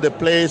all over the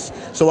place.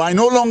 So I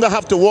no longer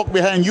have to walk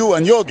behind you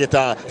and your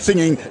guitar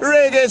singing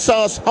reggae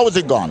sauce. How has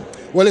it gone?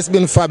 Well, it's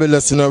been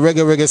fabulous.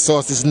 Reggae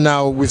sauce is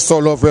now, we've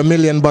sold over 1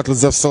 million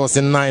bottles of sauce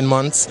in 9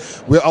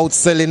 months. We're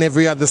outselling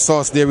every other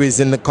sauce there is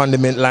in the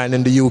condiment line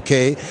in the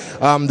UK.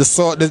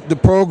 The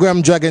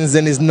program Dragon's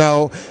Den is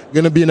now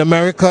going to be in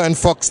America and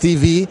Fox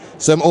TV.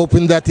 So I'm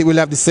hoping that it will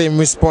have the same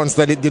response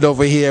that it did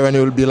over here, and it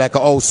will be like a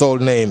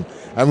household name.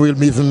 And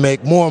we'll even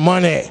make more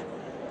money.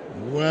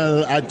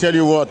 Well, I tell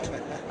you what.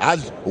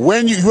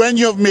 When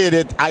you've made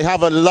it, I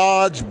have a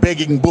large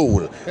begging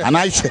bowl, and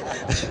I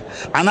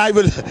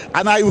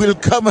will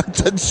come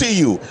and see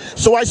you.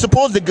 So I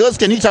suppose the girls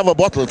can each have a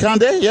bottle, can't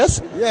they?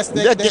 Yes. Yes,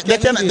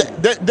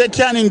 they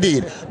can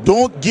indeed.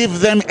 Don't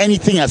give them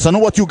anything else. I know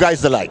what you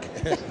guys are like.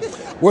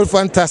 Well,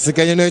 fantastic.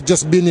 And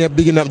just being here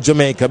bigging up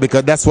Jamaica,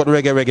 because that's what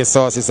reggae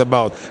sauce is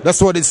about.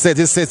 That's what it says.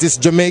 It says it's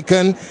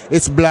Jamaican,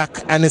 it's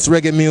black, and it's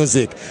reggae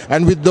music.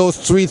 And with those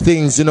three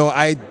things,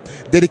 I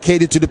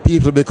dedicate it to the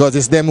people, because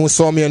it's them who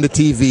saw me on the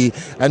TV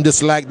and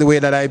just liked the way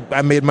that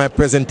I made my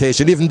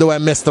presentation, even though I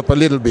messed up a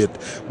little bit.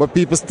 But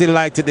people still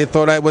liked it. They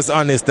thought I was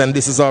honest, and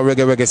this is how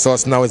reggae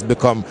sauce now has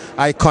become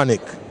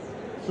iconic.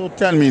 So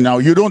tell me now,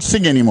 you don't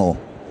sing anymore?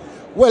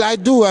 Well, I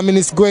do. I mean,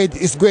 it's great.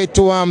 It's great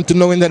to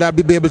knowing that I'll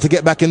be able to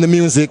get back in the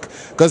music,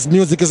 because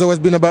music has always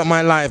been about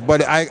my life.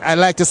 But I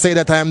like to say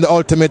that I am the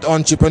ultimate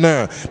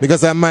entrepreneur,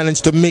 because I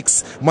managed to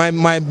mix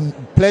my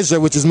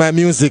pleasure, which is my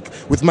music,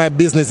 with my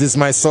business, is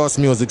my source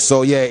music.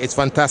 So yeah, it's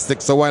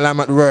fantastic. So while I'm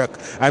at work,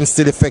 I'm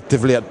still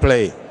effectively at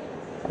play.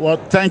 Well,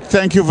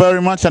 thank you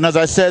very much. And as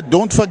I said,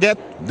 don't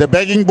forget, the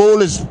begging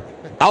bowl is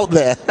out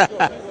there.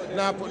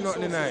 Nah, put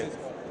nothing in it.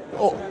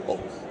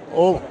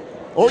 Oh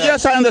yeah.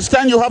 Yes, I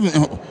understand you haven't.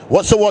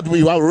 What we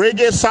have?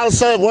 Reggae,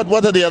 salsa.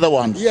 What are the other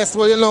ones? Yes,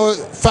 well,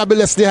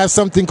 Fabulous. They have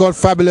something called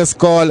Fabulous,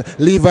 called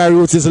Levi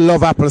Roots is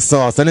Love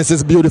Applesauce, and it's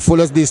as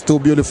beautiful as these two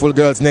beautiful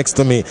girls next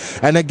to me.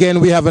 And again,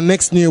 we have a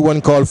next new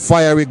one called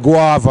Fiery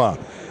Guava,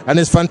 And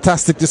it's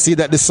fantastic to see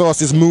that the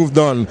sauce is moved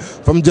on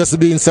from just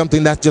being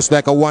something that's just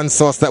like a one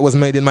sauce that was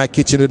made in my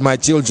kitchen with my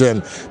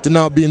children to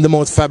now being the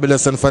most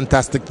fabulous and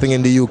fantastic thing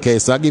in the UK.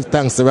 So I give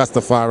thanks to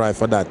Rastafari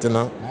for that, you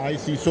know. I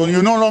see. So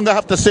you no longer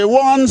have to say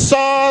one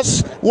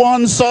sauce,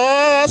 one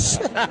sauce.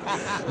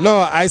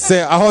 No, I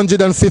say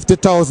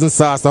 150,000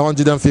 sauce,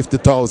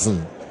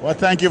 150,000. Well,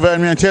 thank you very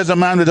much. Here's a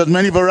man with as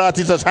many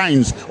varieties as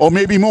Heinz, or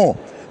maybe more.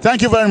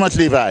 Thank you very much,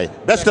 Levi.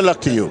 Best of luck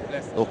to you.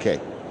 Okay.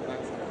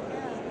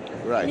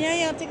 Right.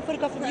 May I take a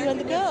photograph of you and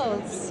the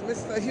girls?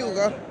 Mr.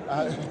 Hugo,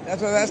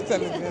 that's what I was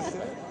telling you.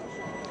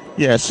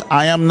 Yes,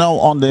 I am now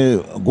on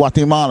the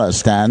Guatemala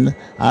stand,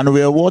 and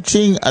we are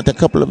watching at a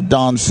couple of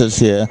dancers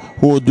here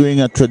who are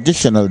doing a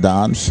traditional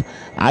dance.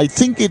 I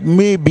think it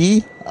may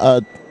be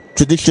a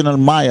traditional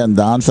Mayan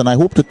dance, and I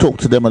hope to talk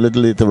to them a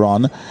little later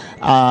on.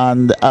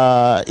 And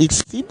it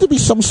seemed to be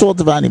some sort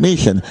of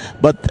animation,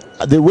 but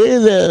the way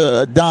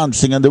they're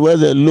dancing and the way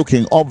they're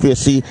looking,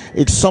 obviously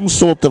it's some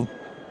sort of,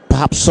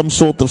 perhaps some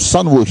sort of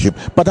sun worship,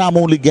 but I'm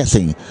only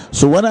guessing.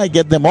 So when I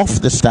get them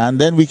off the stand,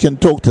 then we can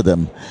talk to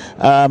them.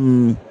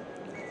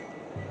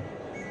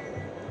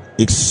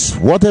 It's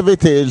whatever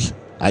it is,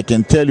 I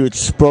can tell you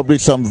it's probably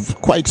some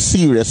quite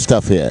serious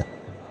stuff here.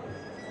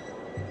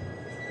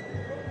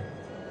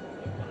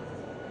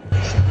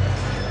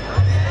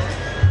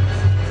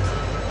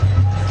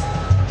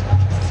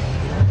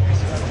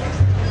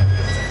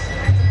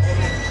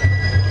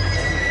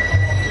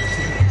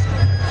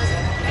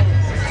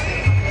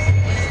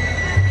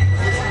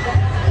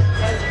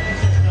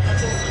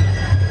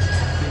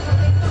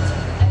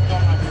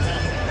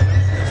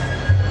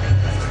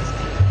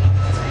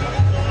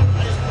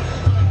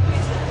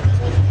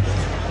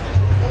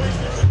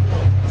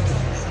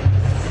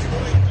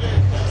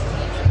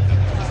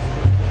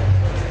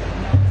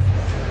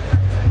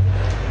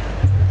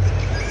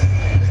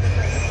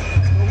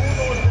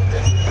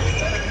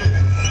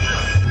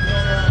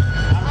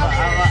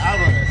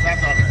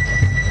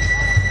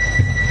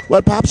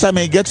 Well, perhaps I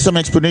may get some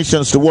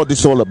explanations to what this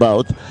is all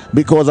about,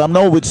 because I'm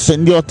now with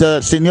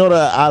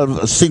Senora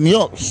Alvarez.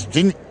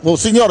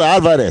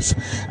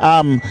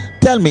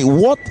 Tell me,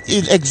 what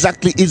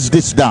exactly is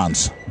this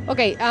dance?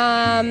 Okay,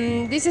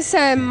 this is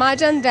a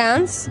Mayan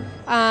dance.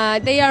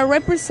 They are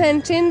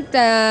representing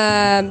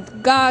the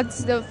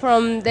gods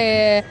from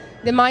the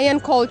Mayan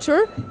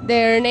culture.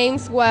 Their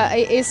names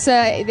is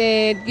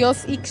the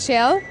Dios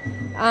Ixchel.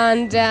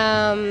 And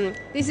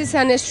this is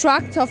an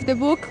extract of the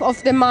book of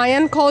the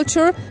Mayan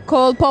culture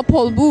called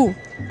Popol Vuh.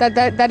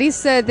 That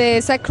is the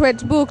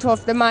sacred book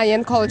of the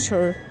Mayan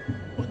culture.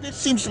 Well, this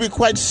seems to be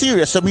quite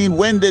serious. I mean,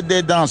 when did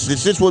they dance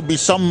this? This would be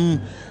some,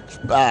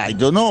 I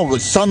don't know,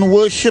 sun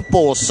worship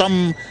or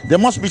some. There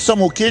must be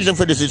some occasion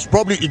for this.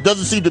 It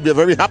doesn't seem to be a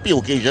very happy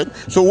occasion.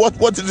 So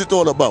what is it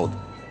all about?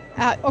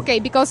 Okay,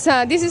 because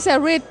this is a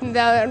rite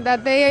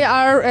that they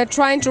are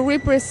trying to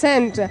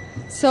represent.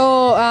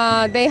 So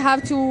they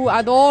have to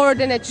adore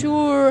the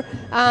nature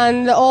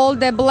and all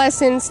the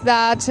blessings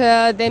that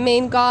the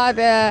main god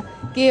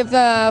give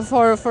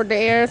for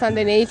the earth and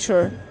the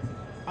nature.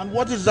 And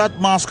what is that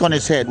mask on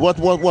his head?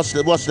 What's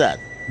that?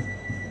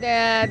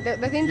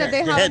 The thing that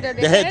they the have head,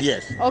 under the head,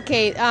 yes.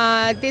 Okay,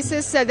 this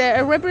is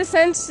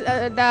represents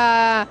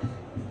the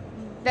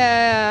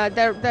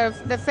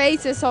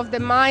faces of the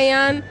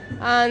Mayan,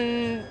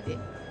 and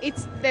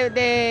it's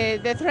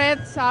the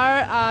threads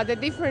are the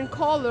different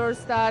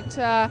colors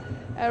that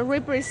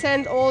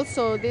represent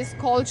also this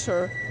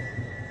culture.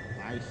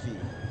 I see.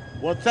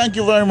 Well, thank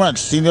you very much,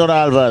 Senora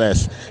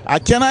Alvarez.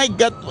 Can I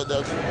get...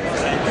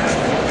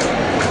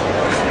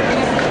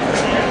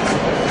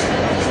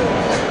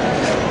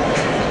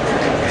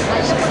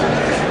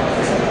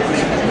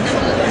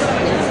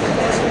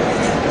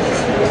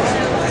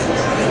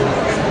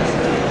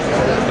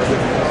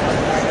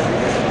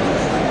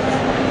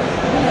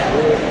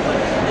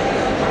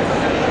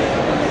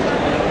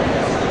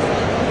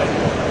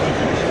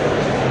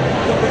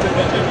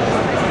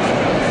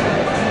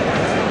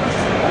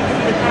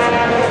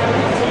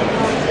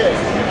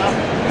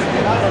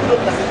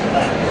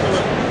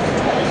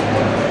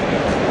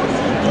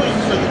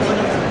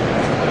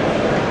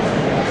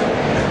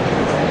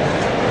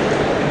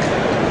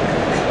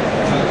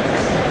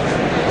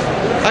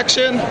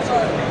 Action!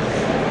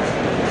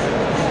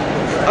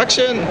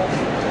 Action!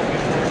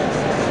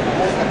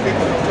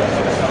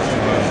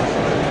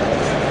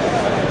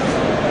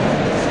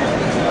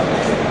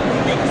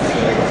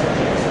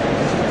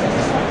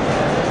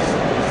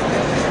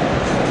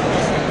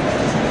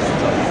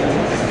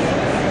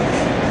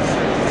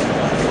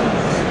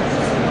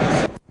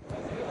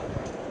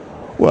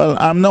 Well,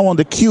 I'm now on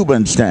the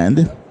Cuban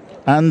stand,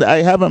 and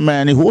I have a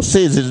man who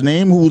says his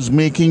name who's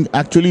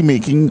actually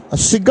making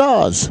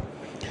cigars.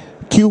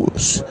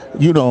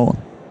 You know,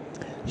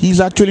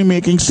 he's actually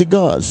making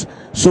cigars.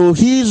 So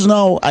he's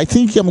now, I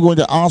think I'm going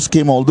to ask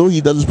him, although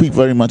he doesn't speak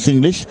very much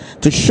English,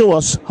 to show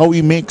us how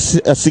he makes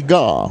a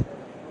cigar.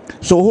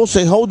 So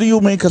Jose, how do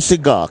you make a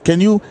cigar? Can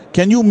you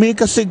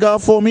make a cigar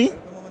for me?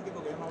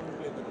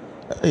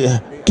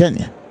 Can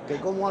you?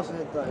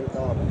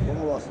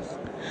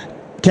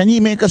 Can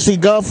you make a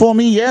cigar for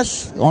me?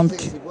 Yes.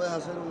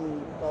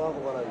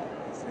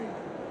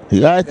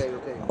 Right.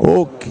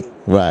 Okay.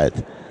 Right.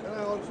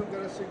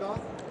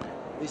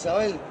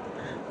 Isabel.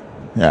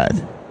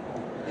 Right.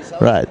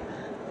 Right.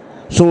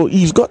 So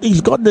he's got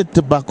the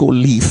tobacco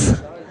leaf.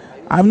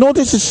 I've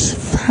noticed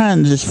his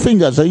hands, his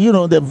fingers, they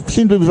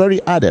seem to be very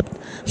adept.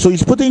 So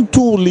he's putting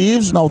 2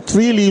 leaves, now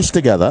 3 leaves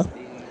together,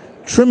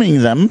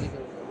 trimming them.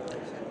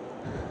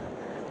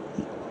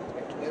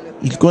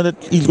 He's going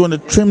to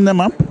trim them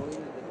up.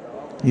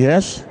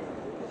 Yes.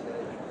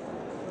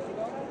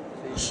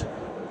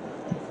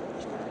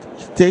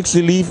 Takes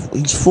the leaf,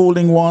 he's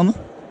folding one.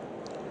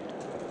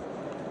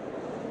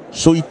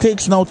 So he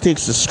takes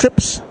the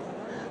strips,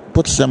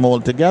 puts them all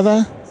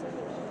together,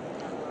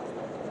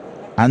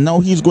 and now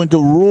he's going to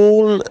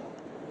roll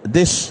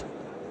this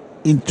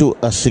into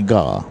a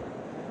cigar.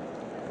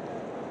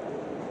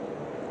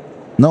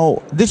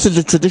 Now, this is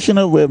a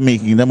traditional way of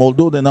making them,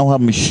 although they now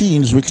have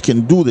machines which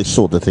can do this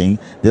sort of thing.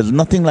 There's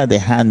nothing like the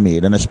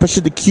handmade, and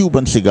especially the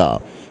Cuban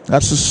cigar.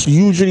 That's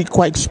usually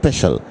quite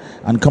special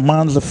and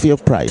commands a fair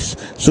price.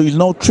 So he's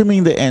now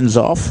trimming the ends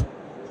off.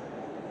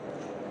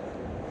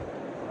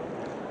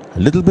 A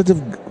little bit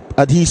of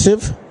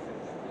adhesive,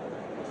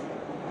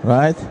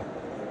 right?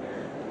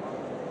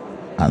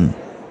 And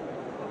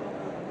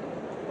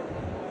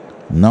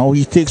now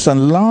he takes a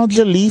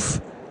larger leaf,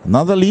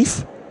 another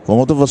leaf from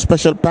out of a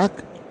special pack.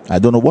 I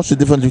don't know what's the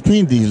difference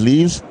between these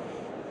leaves,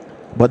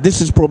 but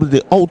this is probably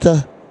the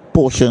outer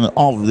portion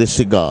of the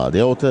cigar,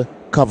 the outer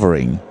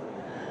covering.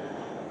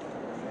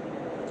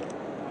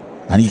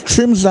 And he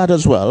trims that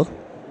as well.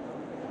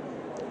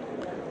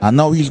 And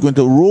now he's going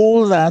to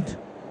roll that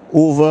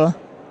over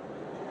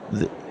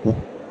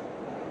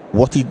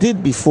what he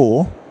did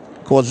before,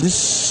 because this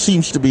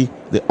seems to be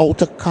the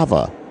outer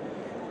cover.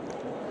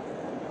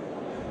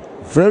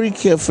 Very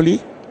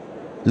carefully.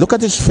 Look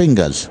at his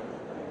fingers.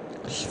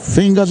 His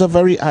fingers are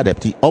very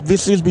adept. He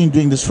obviously has been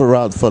doing this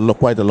for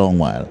quite a long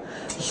while.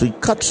 So he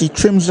cuts, he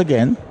trims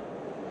again.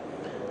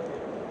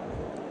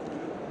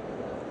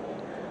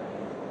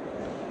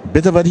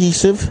 Bit of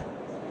adhesive.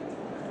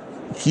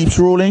 Keeps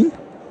rolling.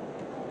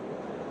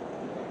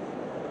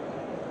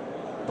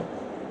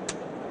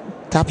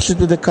 Taps it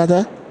with the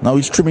cutter. Now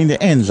he's trimming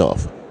the ends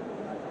off.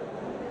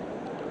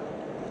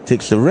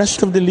 Takes the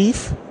rest of the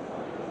leaf.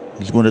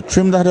 He's going to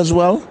trim that as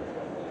well.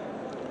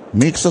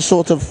 Makes a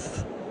sort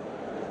of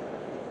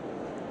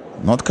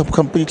not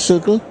complete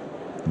circle.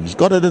 He's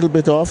got a little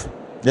bit off.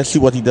 Let's see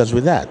what he does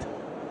with that.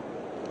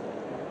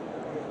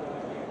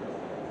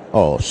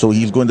 Oh, so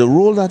he's going to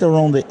roll that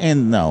around the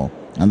end now.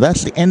 And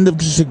that's the end of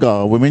the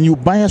cigar. When you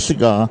buy a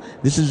cigar,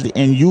 this is the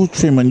end you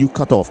trim and you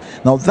cut off.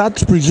 Now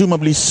that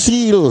presumably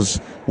seals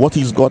what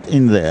he's got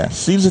in there.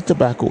 Seals the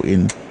tobacco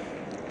in.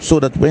 So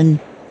that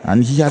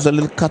and he has a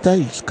little cutter,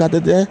 he's cut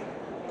it there.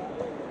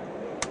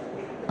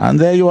 And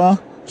there you are,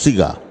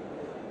 cigar.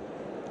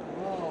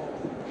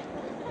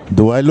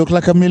 Do I look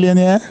like a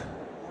millionaire?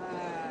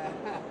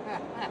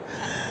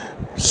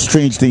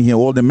 Strange thing here,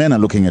 all the men are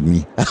looking at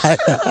me.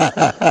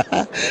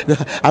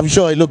 I'm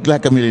sure I look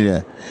like a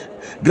millionaire.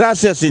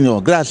 Gracias,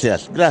 señor.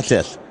 Gracias.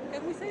 Gracias.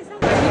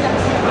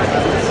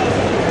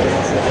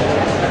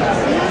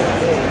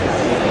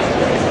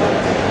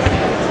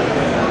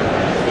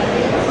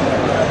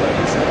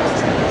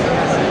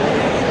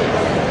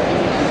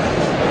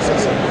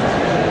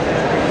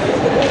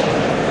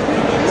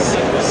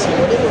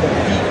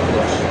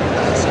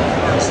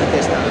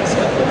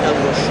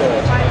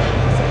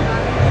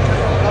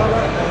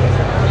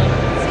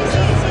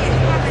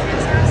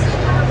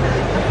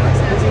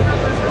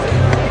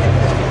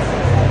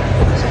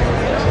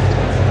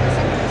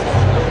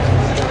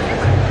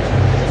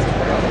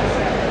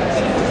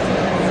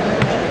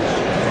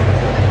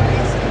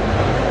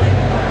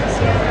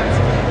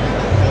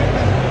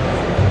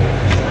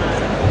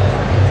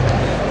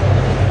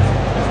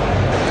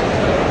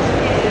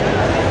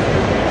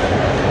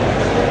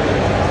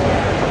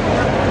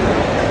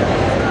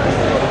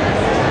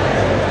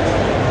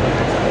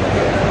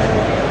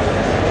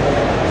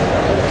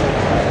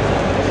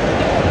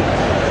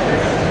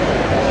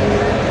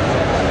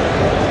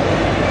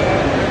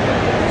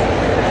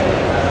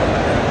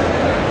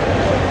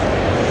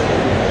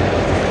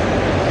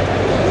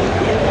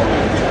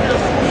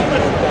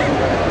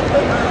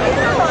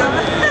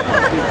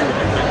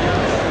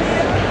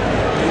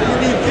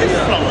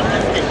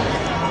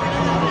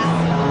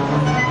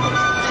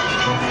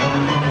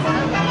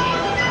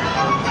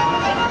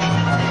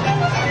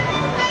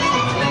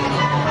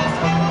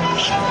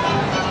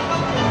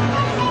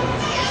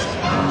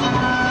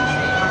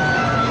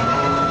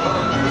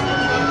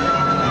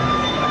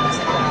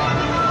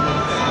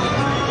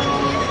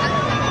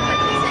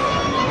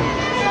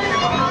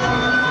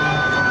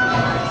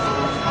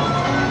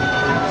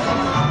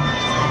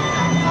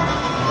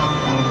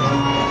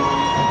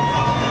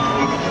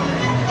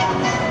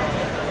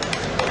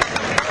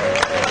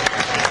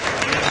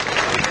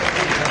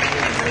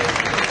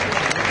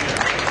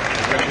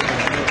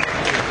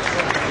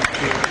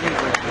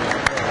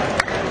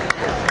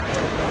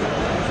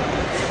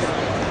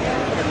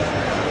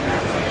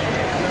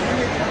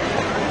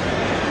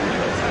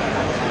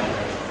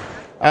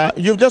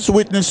 You've just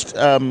witnessed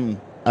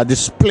a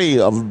display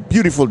of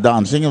beautiful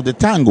dancing of the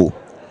tango.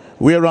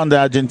 We're on the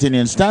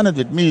Argentinian standard.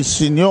 With me,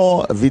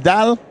 Senor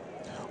Vidal,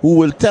 who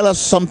will tell us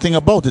something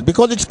about it,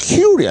 because it's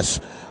curious.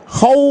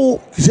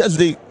 How does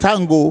the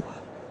tango,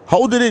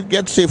 how did it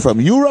get, say, from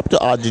Europe to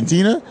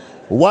Argentina?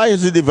 Why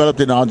is it developed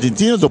in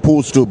Argentina as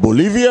opposed to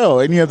Bolivia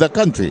or any other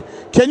country?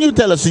 Can you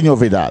tell us, Senor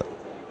Vidal?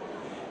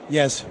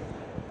 Yes.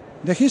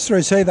 The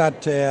history say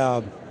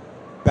that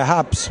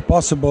perhaps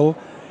possible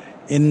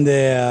in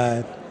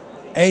the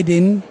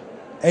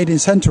 18th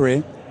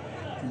century,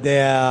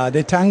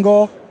 the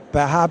tango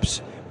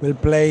perhaps will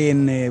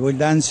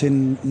dance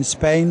in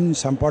Spain,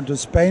 some part of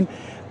Spain,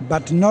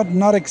 but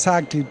not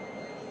exactly.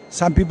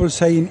 Some people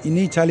say in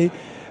Italy,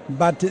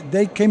 but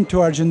they came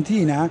to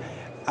Argentina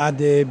at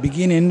the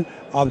beginning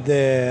of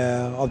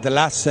the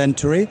last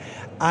century,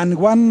 and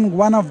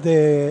one of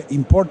the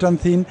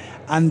important thing,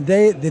 and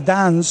the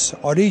dance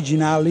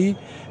originally,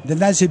 the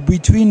dance is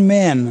between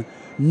men,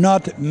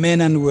 not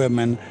men and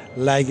women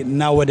like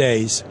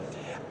nowadays,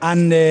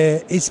 and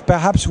it's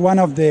perhaps one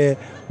of the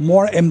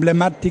more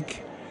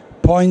emblematic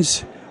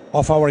points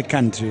of our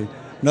country.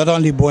 Not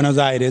only Buenos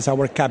Aires,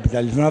 our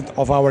capital, not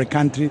of our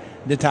country,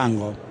 the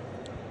tango.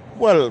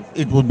 Well,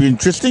 it would be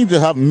interesting to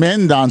have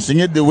men dancing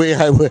it the way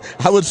I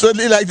would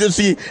certainly like to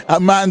see a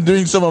man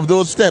doing some of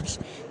those steps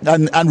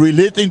and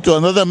relating to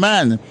another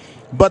man.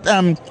 But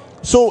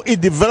so it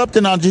developed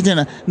in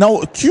Argentina.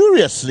 Now,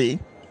 curiously,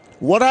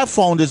 what I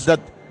found is that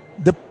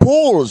the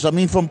Poles,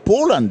 from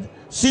Poland,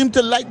 seem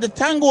to like the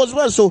tango as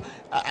well. So,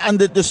 and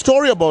the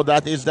story about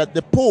that is that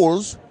the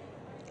Poles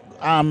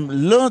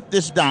learned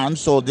this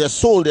dance, or their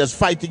soldiers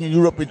fighting in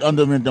Europe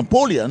under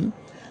Napoleon,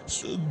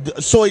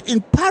 saw it in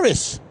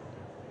Paris.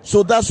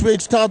 So that's where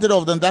it started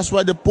off, and that's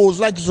why the Poles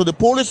like it. So the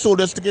Polish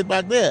soldiers took it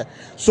back there.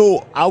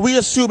 So are we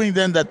assuming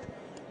then that,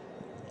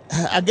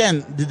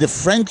 again, did the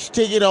French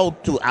take it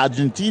out to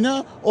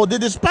Argentina, or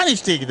did the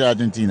Spanish take it to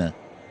Argentina?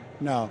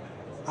 No,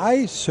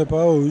 I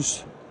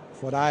suppose,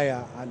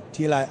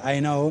 until I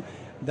know,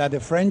 that the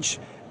French,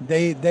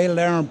 they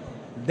learn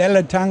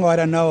tango, I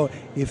don't know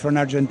if from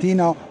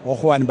Argentina or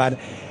Juan, but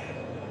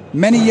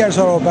many years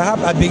ago,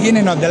 perhaps at the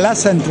beginning of the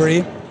last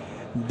century,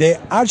 the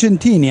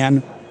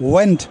Argentinian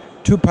went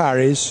to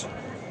Paris,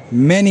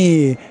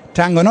 many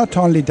tango, not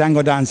only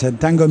tango dancer,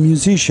 tango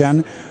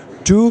musician,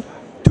 to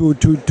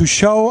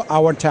show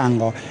our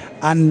tango.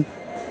 And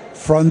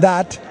from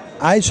that,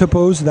 I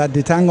suppose that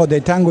the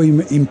tango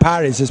in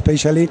Paris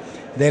especially,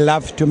 they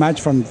love too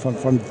much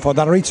for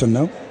that reason,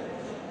 no?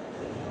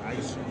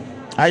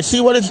 I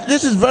see. Well,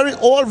 this is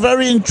all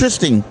very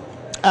interesting,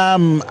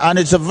 and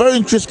it's a very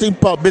interesting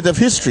bit of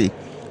history,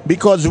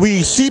 because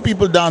we see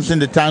people dancing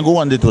the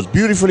tango, and it was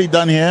beautifully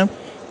done here.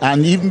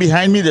 And even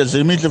behind me, there's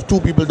an image of two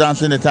people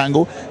dancing the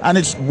tango. And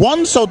it's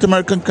one South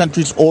American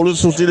country is always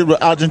associated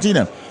with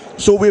Argentina.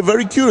 So we're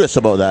very curious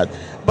about that.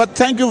 But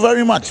thank you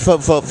very much for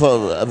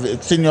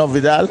Senor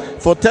Vidal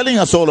for telling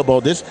us all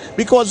about this.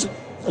 Because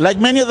like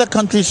many other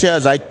countries here,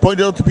 as I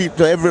pointed out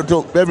to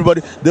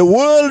everybody, the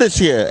world is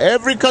here.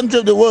 Every country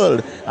of the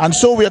world. And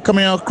so we are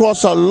coming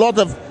across a lot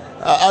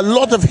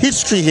of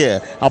history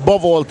here,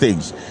 above all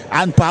things,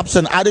 and perhaps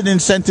an added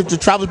incentive to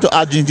travel to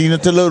Argentina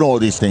to learn all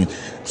these things.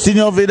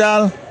 Senor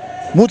Vidal,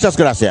 muchas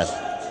gracias.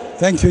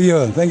 Thank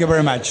you. Thank you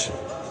very much.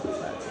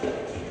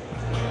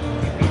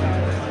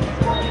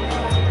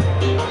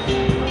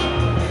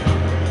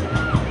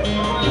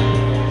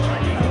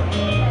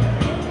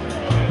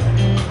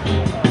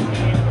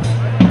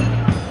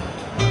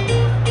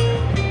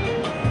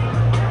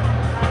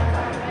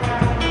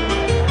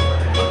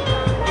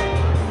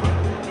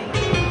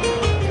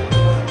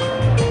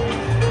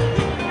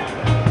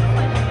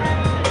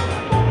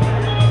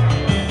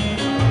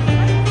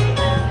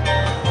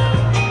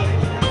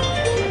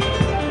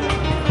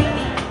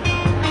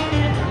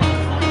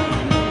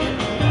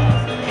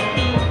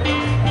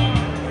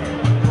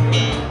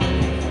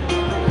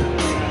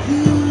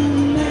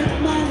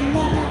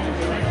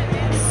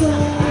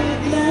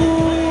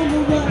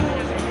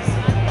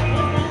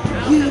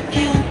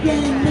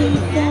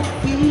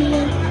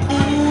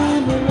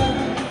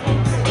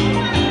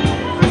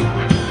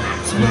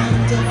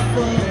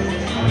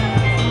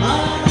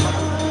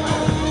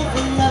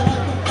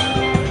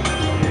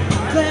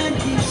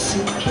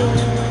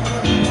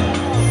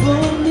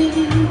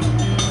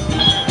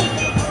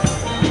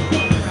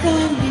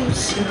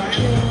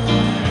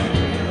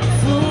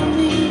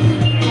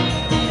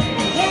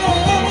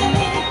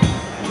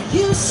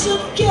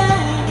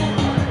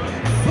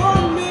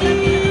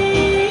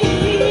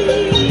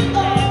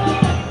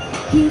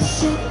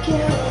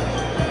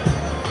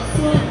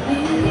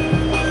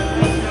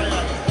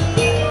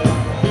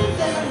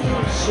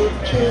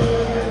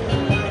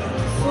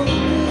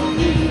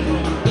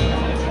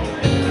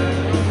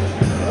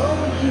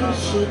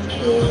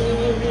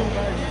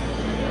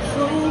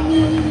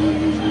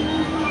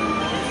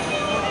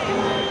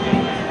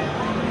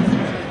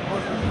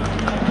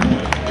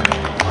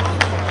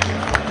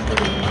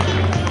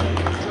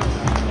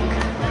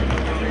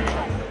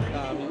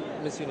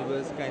 Miss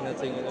Universe kind of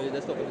thing, you know, you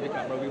just look at the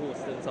camera, we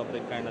hosting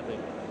something kind of thing.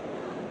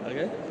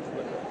 Okay.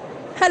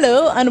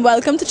 Hello and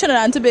welcome to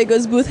Trinidad and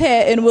Tobago's booth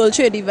here in World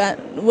Trade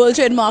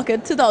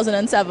Market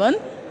 2007.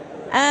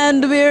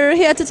 And we're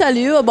here to tell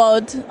you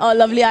about our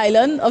lovely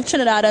island of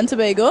Trinidad and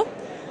Tobago.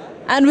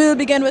 And we'll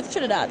begin with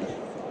Trinidad.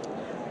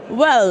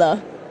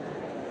 Well,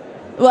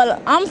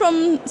 I'm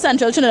from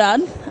Central Trinidad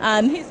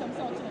and he's from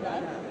South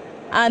Trinidad.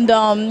 And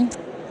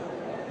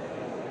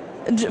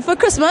for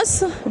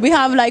Christmas, we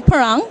have like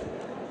parang.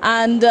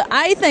 And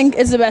I think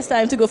it's the best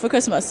time to go for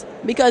Christmas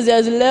because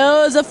there's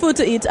loads of food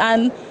to eat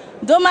and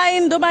don't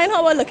mind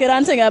how I look at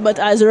and thing, but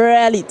I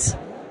really eat.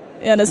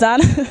 You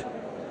understand?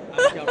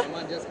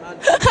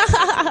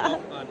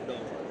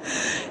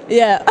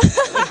 Yeah.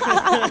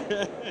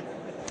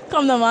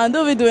 Come on, man,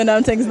 don't be doing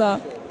them things now.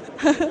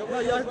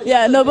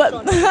 Yeah, no, but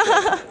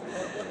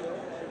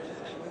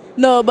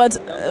no, but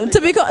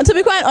to be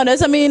quite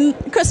honest, I mean,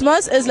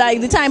 Christmas is like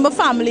the time of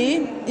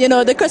family. You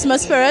know, the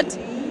Christmas spirit.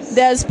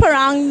 There's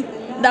parang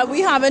that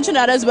we have in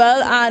Trinidad as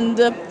well, and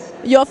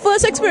your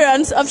first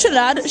experience of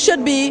Trinidad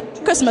should be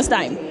Christmas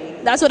time.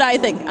 That's what I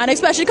think. And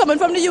especially coming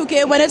from the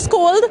UK, when it's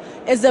cold,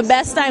 it's the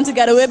best time to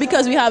get away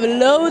because we have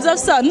loads of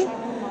sun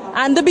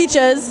and the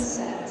beaches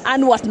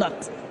and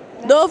whatnot.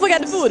 Don't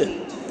forget the food.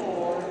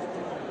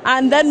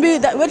 And then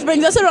which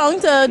brings us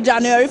around to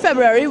January,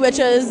 February, which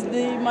is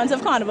the month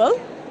of Carnival.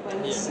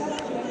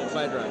 Yeah,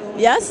 quite right.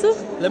 Yes?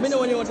 Let me know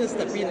when you want to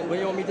step in, when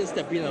you want me to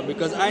step in,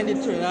 because I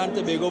need Trinidad and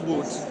Tobago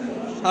boots.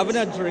 Having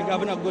a drink,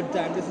 having a good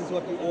time, this is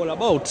what we're all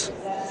about.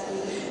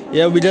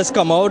 Yeah, we just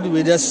come out,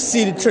 we just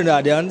see the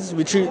Trinidadians,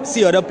 we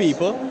see other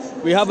people,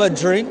 we have a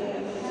drink,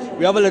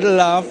 we have a little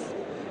laugh.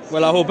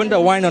 Well, I'm hoping to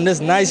wine on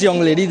this nice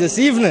young lady this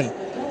evening.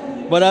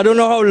 But I don't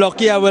know how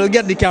lucky I will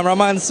get the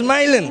cameraman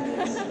smiling.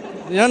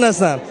 You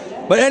understand?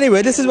 But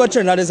anyway, this is what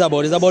Trinidad is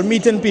about. It's about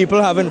meeting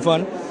people, having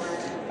fun,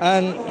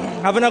 and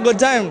having a good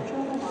time.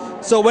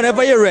 So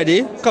whenever you're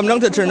ready, come down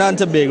to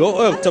Trinidad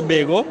and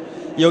Tobago.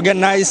 You'll get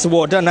nice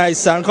water, nice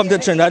sand. Come to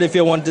Trinidad if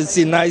you want to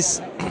see nice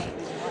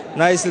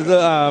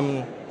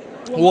little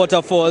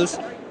waterfalls.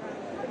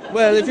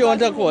 Well, if you want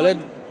to call it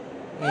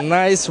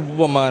nice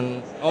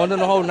woman, I want to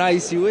know how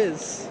nice you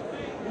is.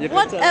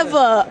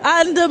 Whatever.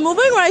 And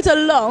moving right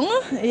along,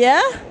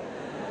 yeah.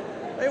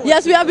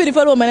 Yes, we have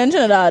beautiful women in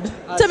Trinidad.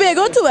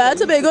 Tobago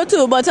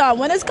too. But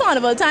when it's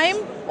carnival time,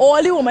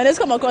 all the women is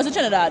come across to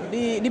Trinidad.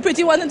 The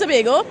pretty ones in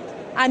Tobago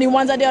and the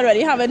ones that they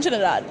already have in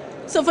Trinidad.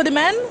 So for the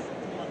men,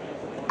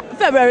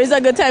 February is a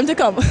good time to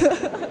come.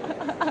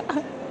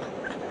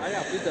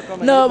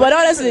 No, but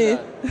honestly.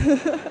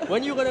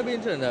 When you gonna be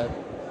in Trinidad?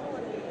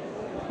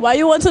 Why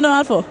you want to know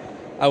that for?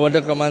 I want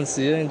to come and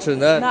see you in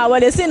Trinidad. Nah,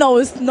 well, they say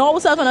no,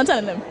 self, I'm not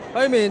telling them.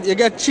 I mean, you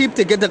get cheap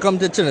ticket to come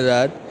to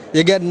Trinidad.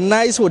 You get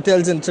nice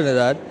hotels in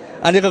Trinidad,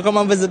 and you can come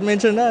and visit me in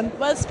Trinidad.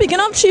 Well, speaking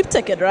of cheap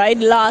ticket, right?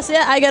 Last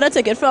year I got a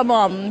ticket from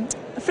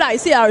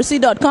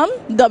flycrc.com,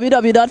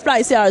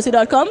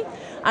 www.flycrc.com,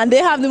 and they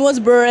have the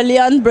most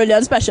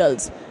brilliant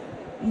specials.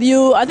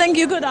 I think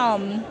you could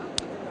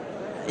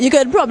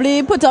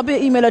probably put up your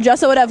email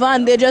address or whatever,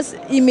 and they just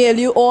email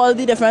you all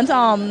the different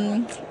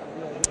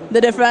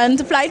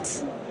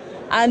flights,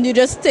 and you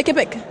just take a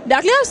pick. They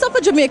actually have stuff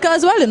for Jamaica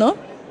as well, you know.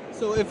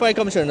 So if I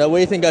come to Trinidad, where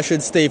do you think I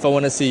should stay if I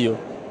want to see you?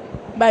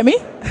 By me?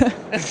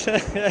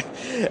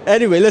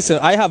 Anyway, listen,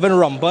 I having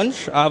rum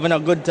punch. I'm having a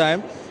good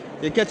time.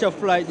 You catch a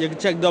flight, you can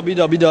check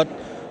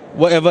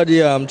www.whatever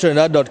the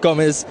Trinidad.com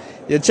is.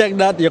 You check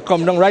that, you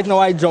come down. Right now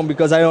I jump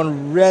because I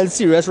on real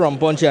serious rum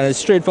punch and it's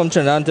straight from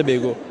Trinidad and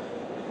Tobago.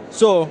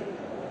 So,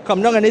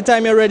 come down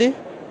anytime you're ready.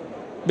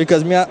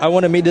 Because I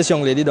want to meet this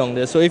young lady down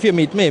there. So if you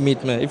meet me,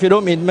 meet me. If you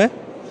don't meet me,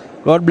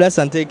 God bless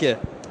and take care.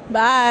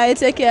 Bye,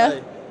 take care.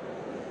 Bye.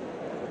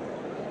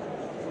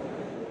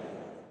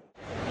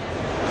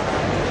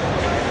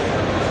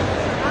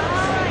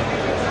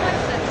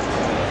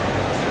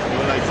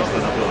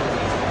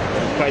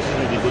 Prices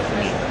will be good for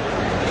me.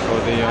 For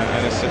the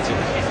anesthetic.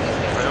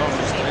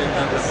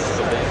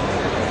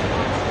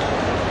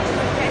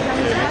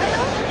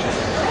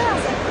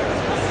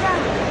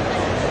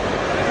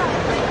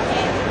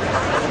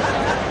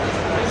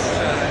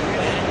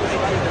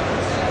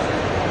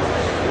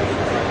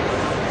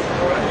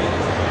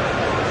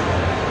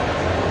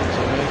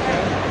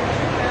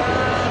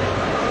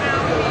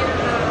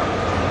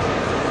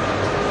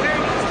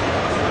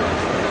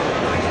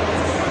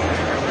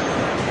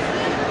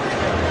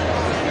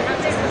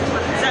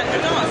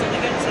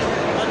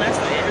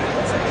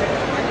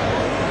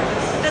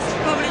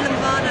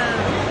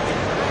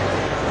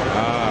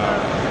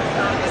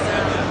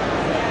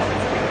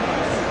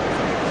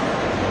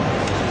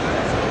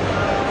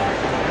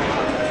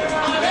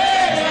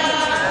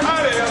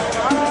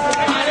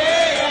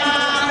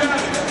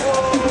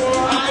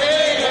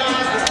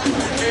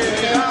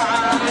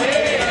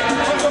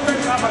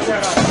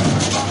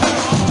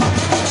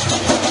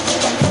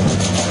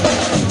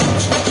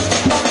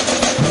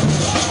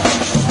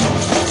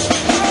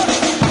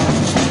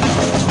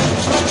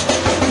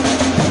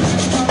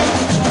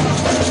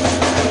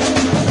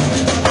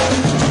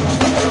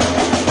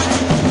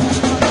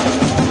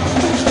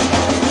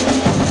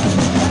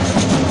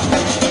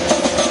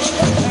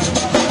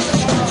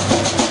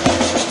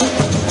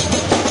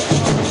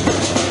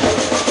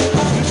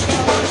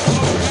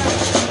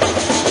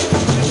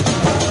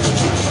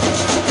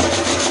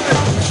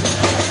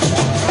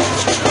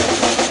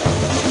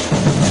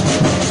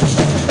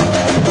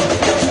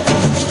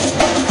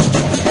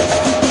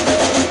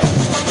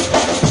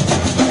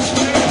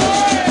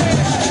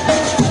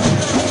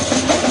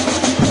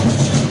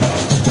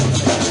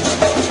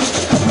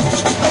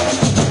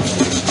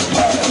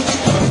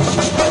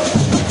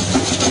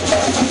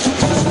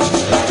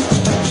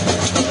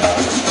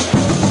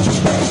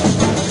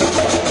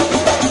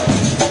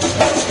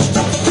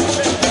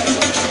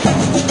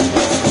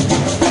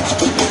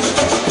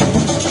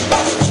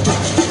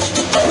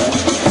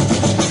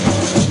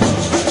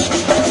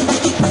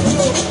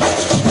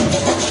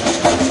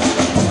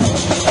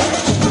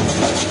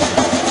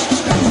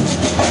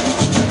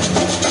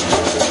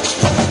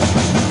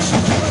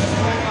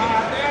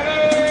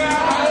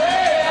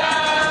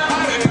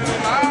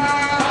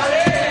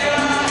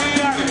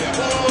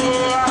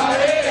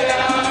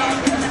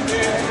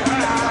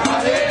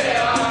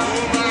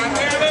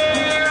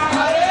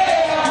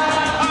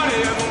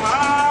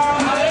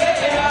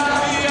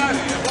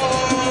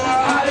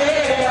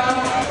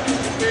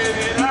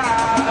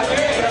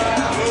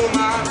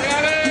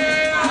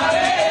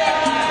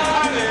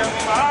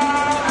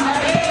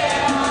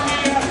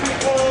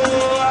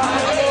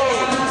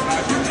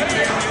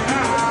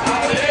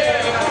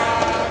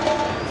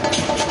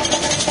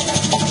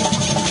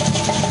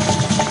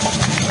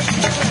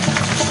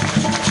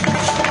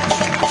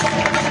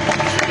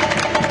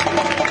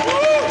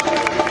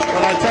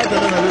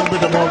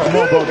 much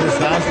more about this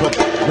dance, but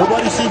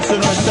nobody seems to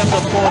know except,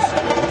 of course,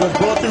 it was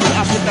brought in with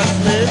African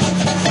slaves.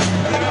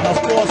 And of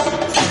course,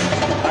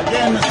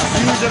 again,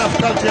 fusion of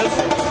cultures.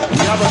 We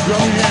have a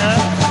drum here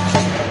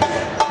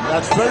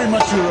that's very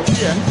much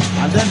European,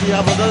 and then we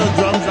have other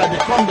drums like the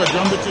conga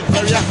drum, which is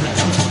very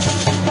African.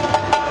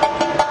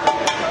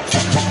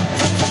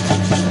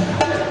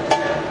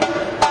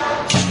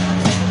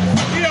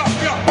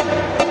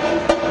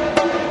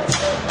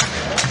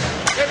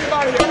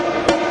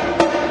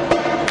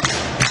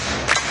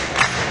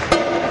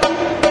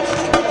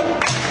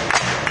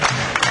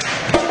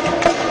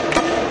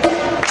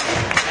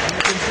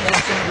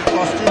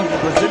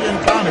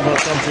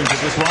 Into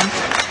this one.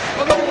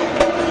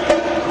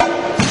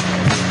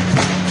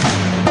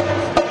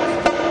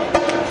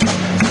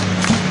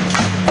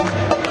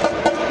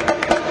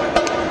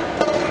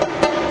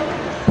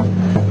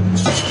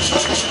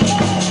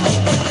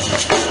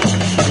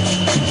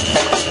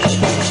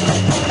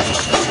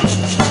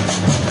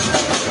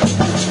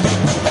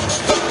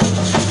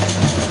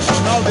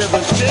 Now there's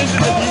a change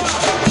in the beat,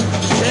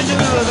 change in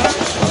the rhythm,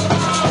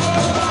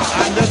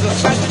 and there's a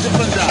slightly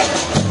different dance.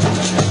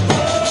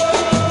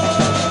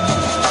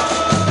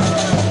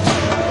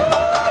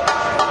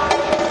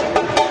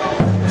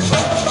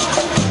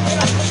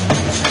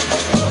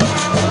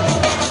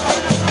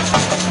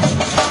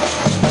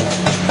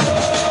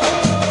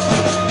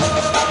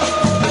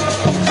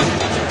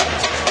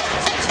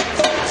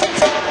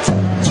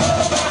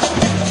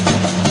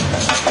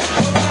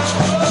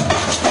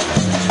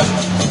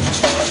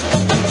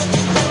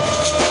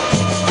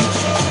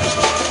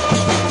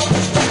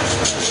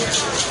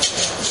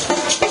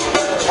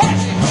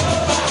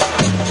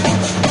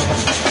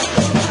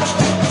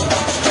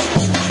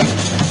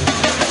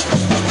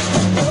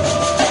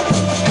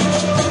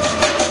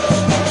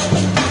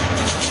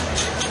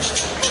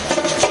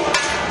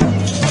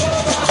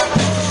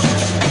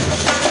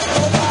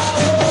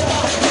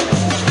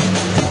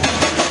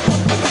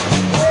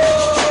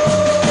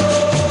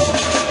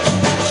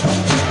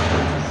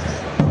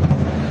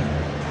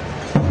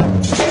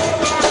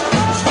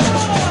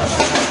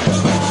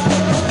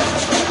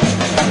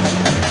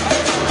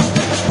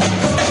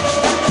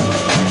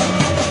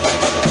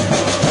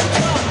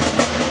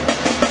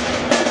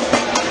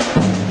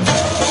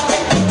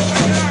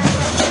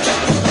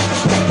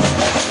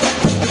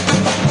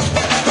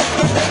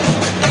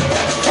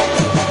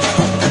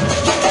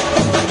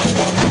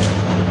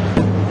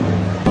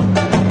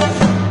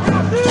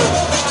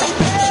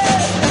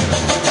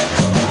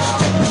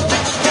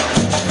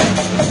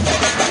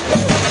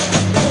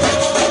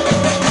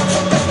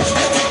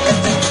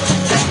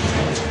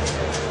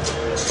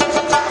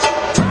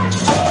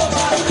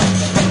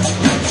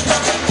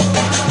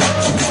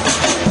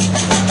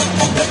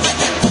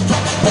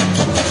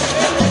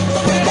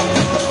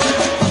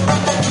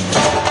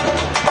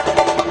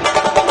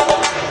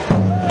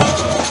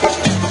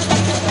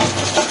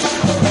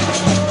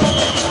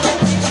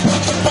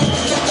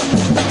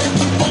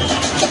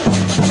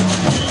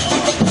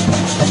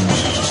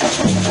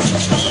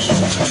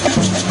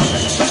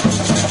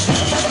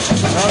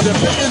 They're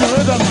picking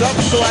rhythms up,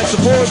 so I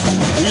suppose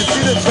you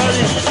see this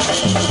very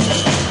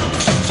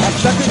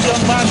athletic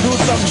young man do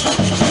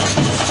something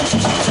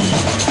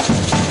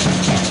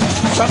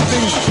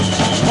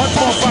much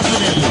more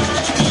fascinating.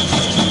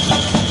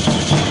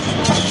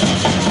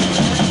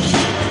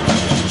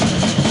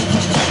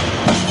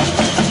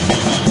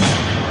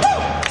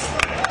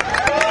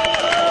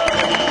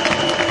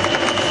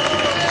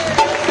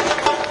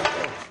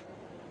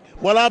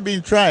 Well, I've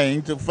been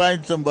trying to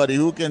find somebody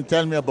who can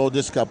tell me about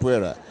this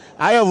capoeira.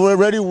 I have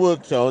already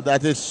worked out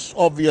that it's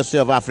obviously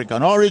of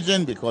African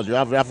origin because you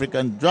have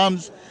African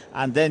drums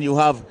and then you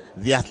have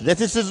the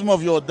athleticism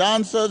of your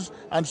dancers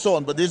and so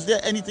on. But is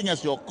there anything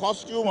else? Your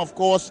costume, of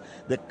course,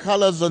 the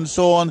colors and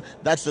so on,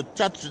 that's a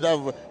touch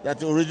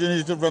that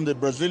originated from the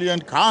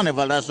Brazilian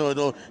carnival, that's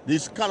all,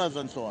 these colors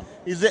and so on.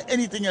 Is there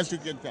anything else you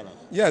can tell us?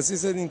 Yes,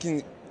 is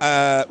anything.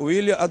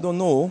 Really, I don't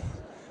know.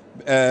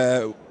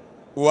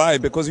 Why?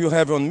 Because you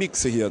have a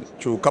mix here.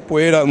 To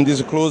capoeira and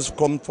these clothes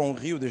come from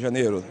Rio de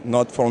Janeiro,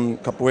 not from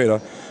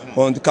capoeira.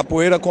 And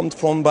capoeira comes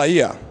from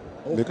Bahia.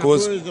 Oh,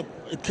 because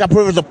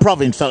capoeira is a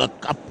province. No,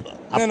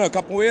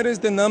 capoeira is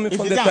the name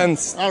from the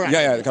dance. All right.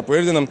 Yeah, capoeira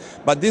is the name.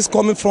 But this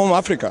coming from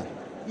Africa.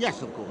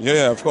 Yes, of course.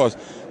 Yeah, of course.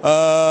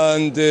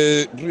 And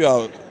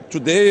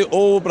today,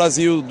 all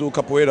Brazil do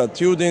capoeira.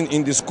 Children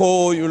in the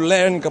school, you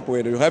learn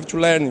capoeira. You have to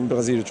learn in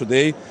Brazil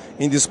today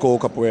in the school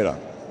capoeira.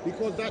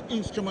 Because that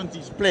instrument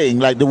is playing,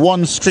 like the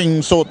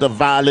one-string sort of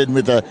violin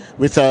with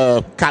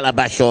a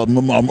calabash or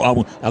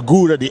a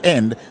gourd at the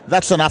end,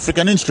 that's an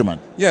African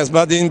instrument. Yes,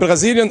 but in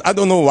Brazilian, I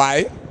don't know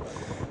why,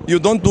 you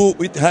don't do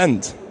with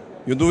hand,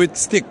 you do with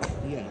stick.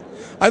 Yeah.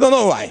 I don't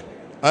know why.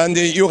 And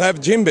you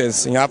have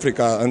djembes in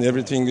Africa and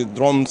everything,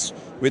 drums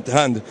with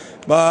hand.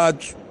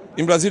 But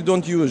in Brazil,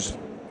 don't use.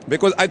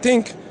 Because I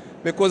think,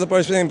 because for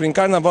example, in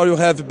Carnival you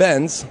have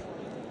bands,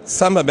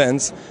 samba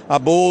bands,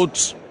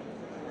 about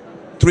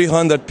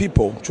 300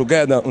 people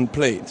together and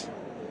played,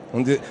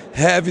 and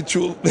have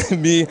to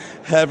be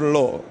have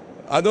low.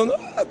 I don't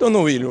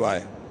know really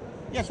why.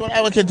 Yes, well,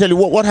 I can tell you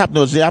what happened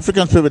was the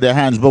Africans play with their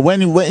hands, but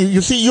when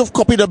you see, you've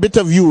copied a bit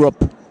of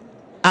Europe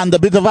and a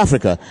bit of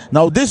Africa.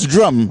 Now, this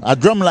drum, a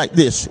drum like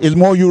this, is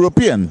more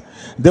European.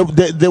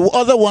 The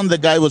other one, the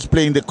guy was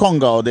playing the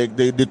conga, or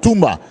the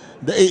tumba,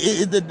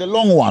 the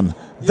long one.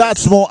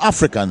 That's more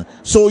African.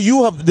 So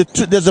you have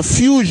there's a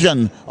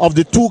fusion of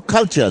the two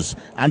cultures,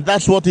 and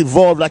that's what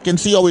evolved. I can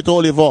see how it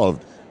all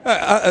evolved.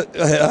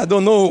 I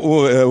don't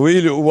know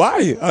really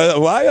why.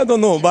 Why I don't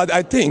know, but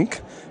I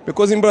think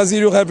because in Brazil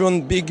you have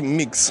one big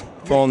mix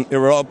from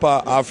Europe,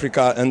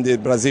 Africa, and the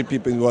Brazil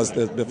people was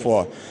there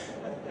before.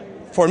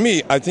 For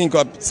me, I think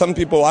some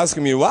people ask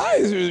me why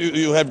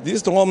you have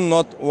this drum,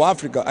 not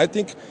Africa. I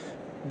think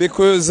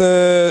because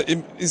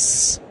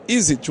it's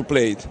easy to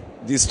play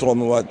this drum,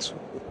 what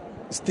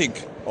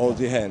stick or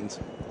the hand.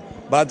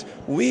 But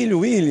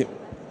really,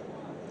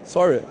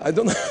 sorry, I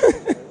don't know.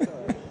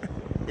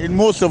 In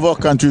most of our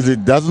countries,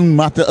 it doesn't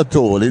matter at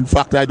all. In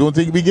fact, I don't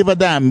think we give a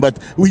damn, but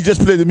we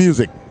just play the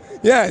music.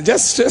 Yeah,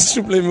 just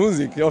to play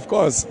music, of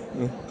course.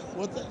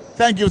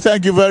 Thank you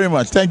very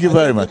much. Thank you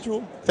very much.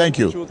 Thank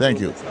you.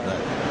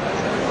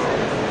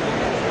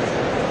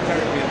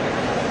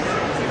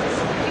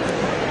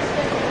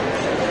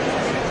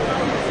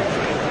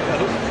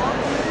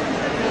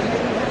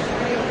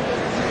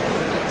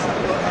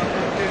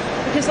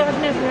 Because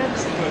I've never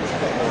actually.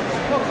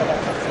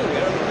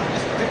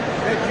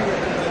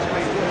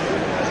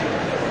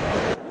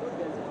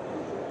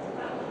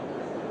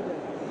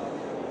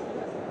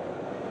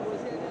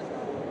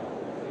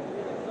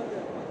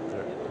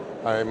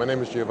 Hi, my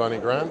name is Giovanni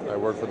Grant. I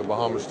work for the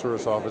Bahamas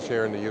Tourist Office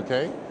here in the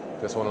UK.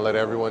 Just want to let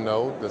everyone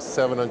know the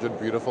 700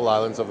 beautiful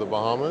islands of the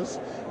Bahamas.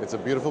 It's a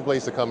beautiful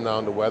place to come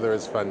down. The weather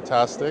is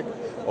fantastic.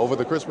 Over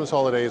the Christmas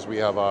holidays, we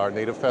have our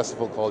native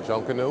festival called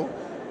Junkanoo.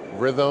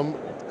 Rhythm,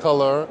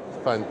 color,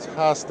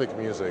 fantastic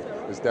music.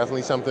 It's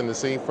definitely something to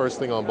see first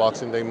thing on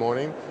Boxing Day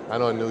morning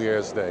and on New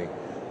Year's Day.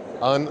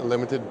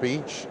 Unlimited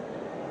beach,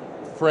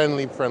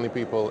 friendly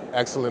people,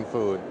 excellent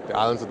food. The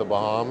islands of the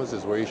Bahamas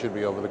is where you should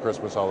be over the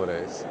Christmas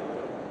holidays.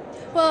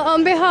 Well,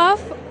 on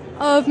behalf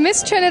of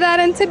Miss Trinidad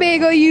and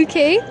Tobago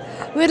UK,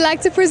 we'd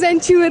like to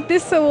present you with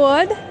this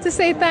award to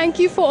say thank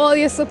you for all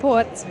your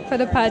support for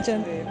the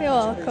pageant. You're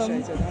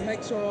welcome. I'll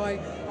make sure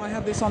I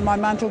have this on my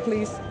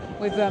mantelpiece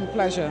with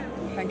pleasure.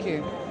 Thank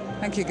you.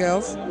 Thank you,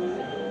 girls.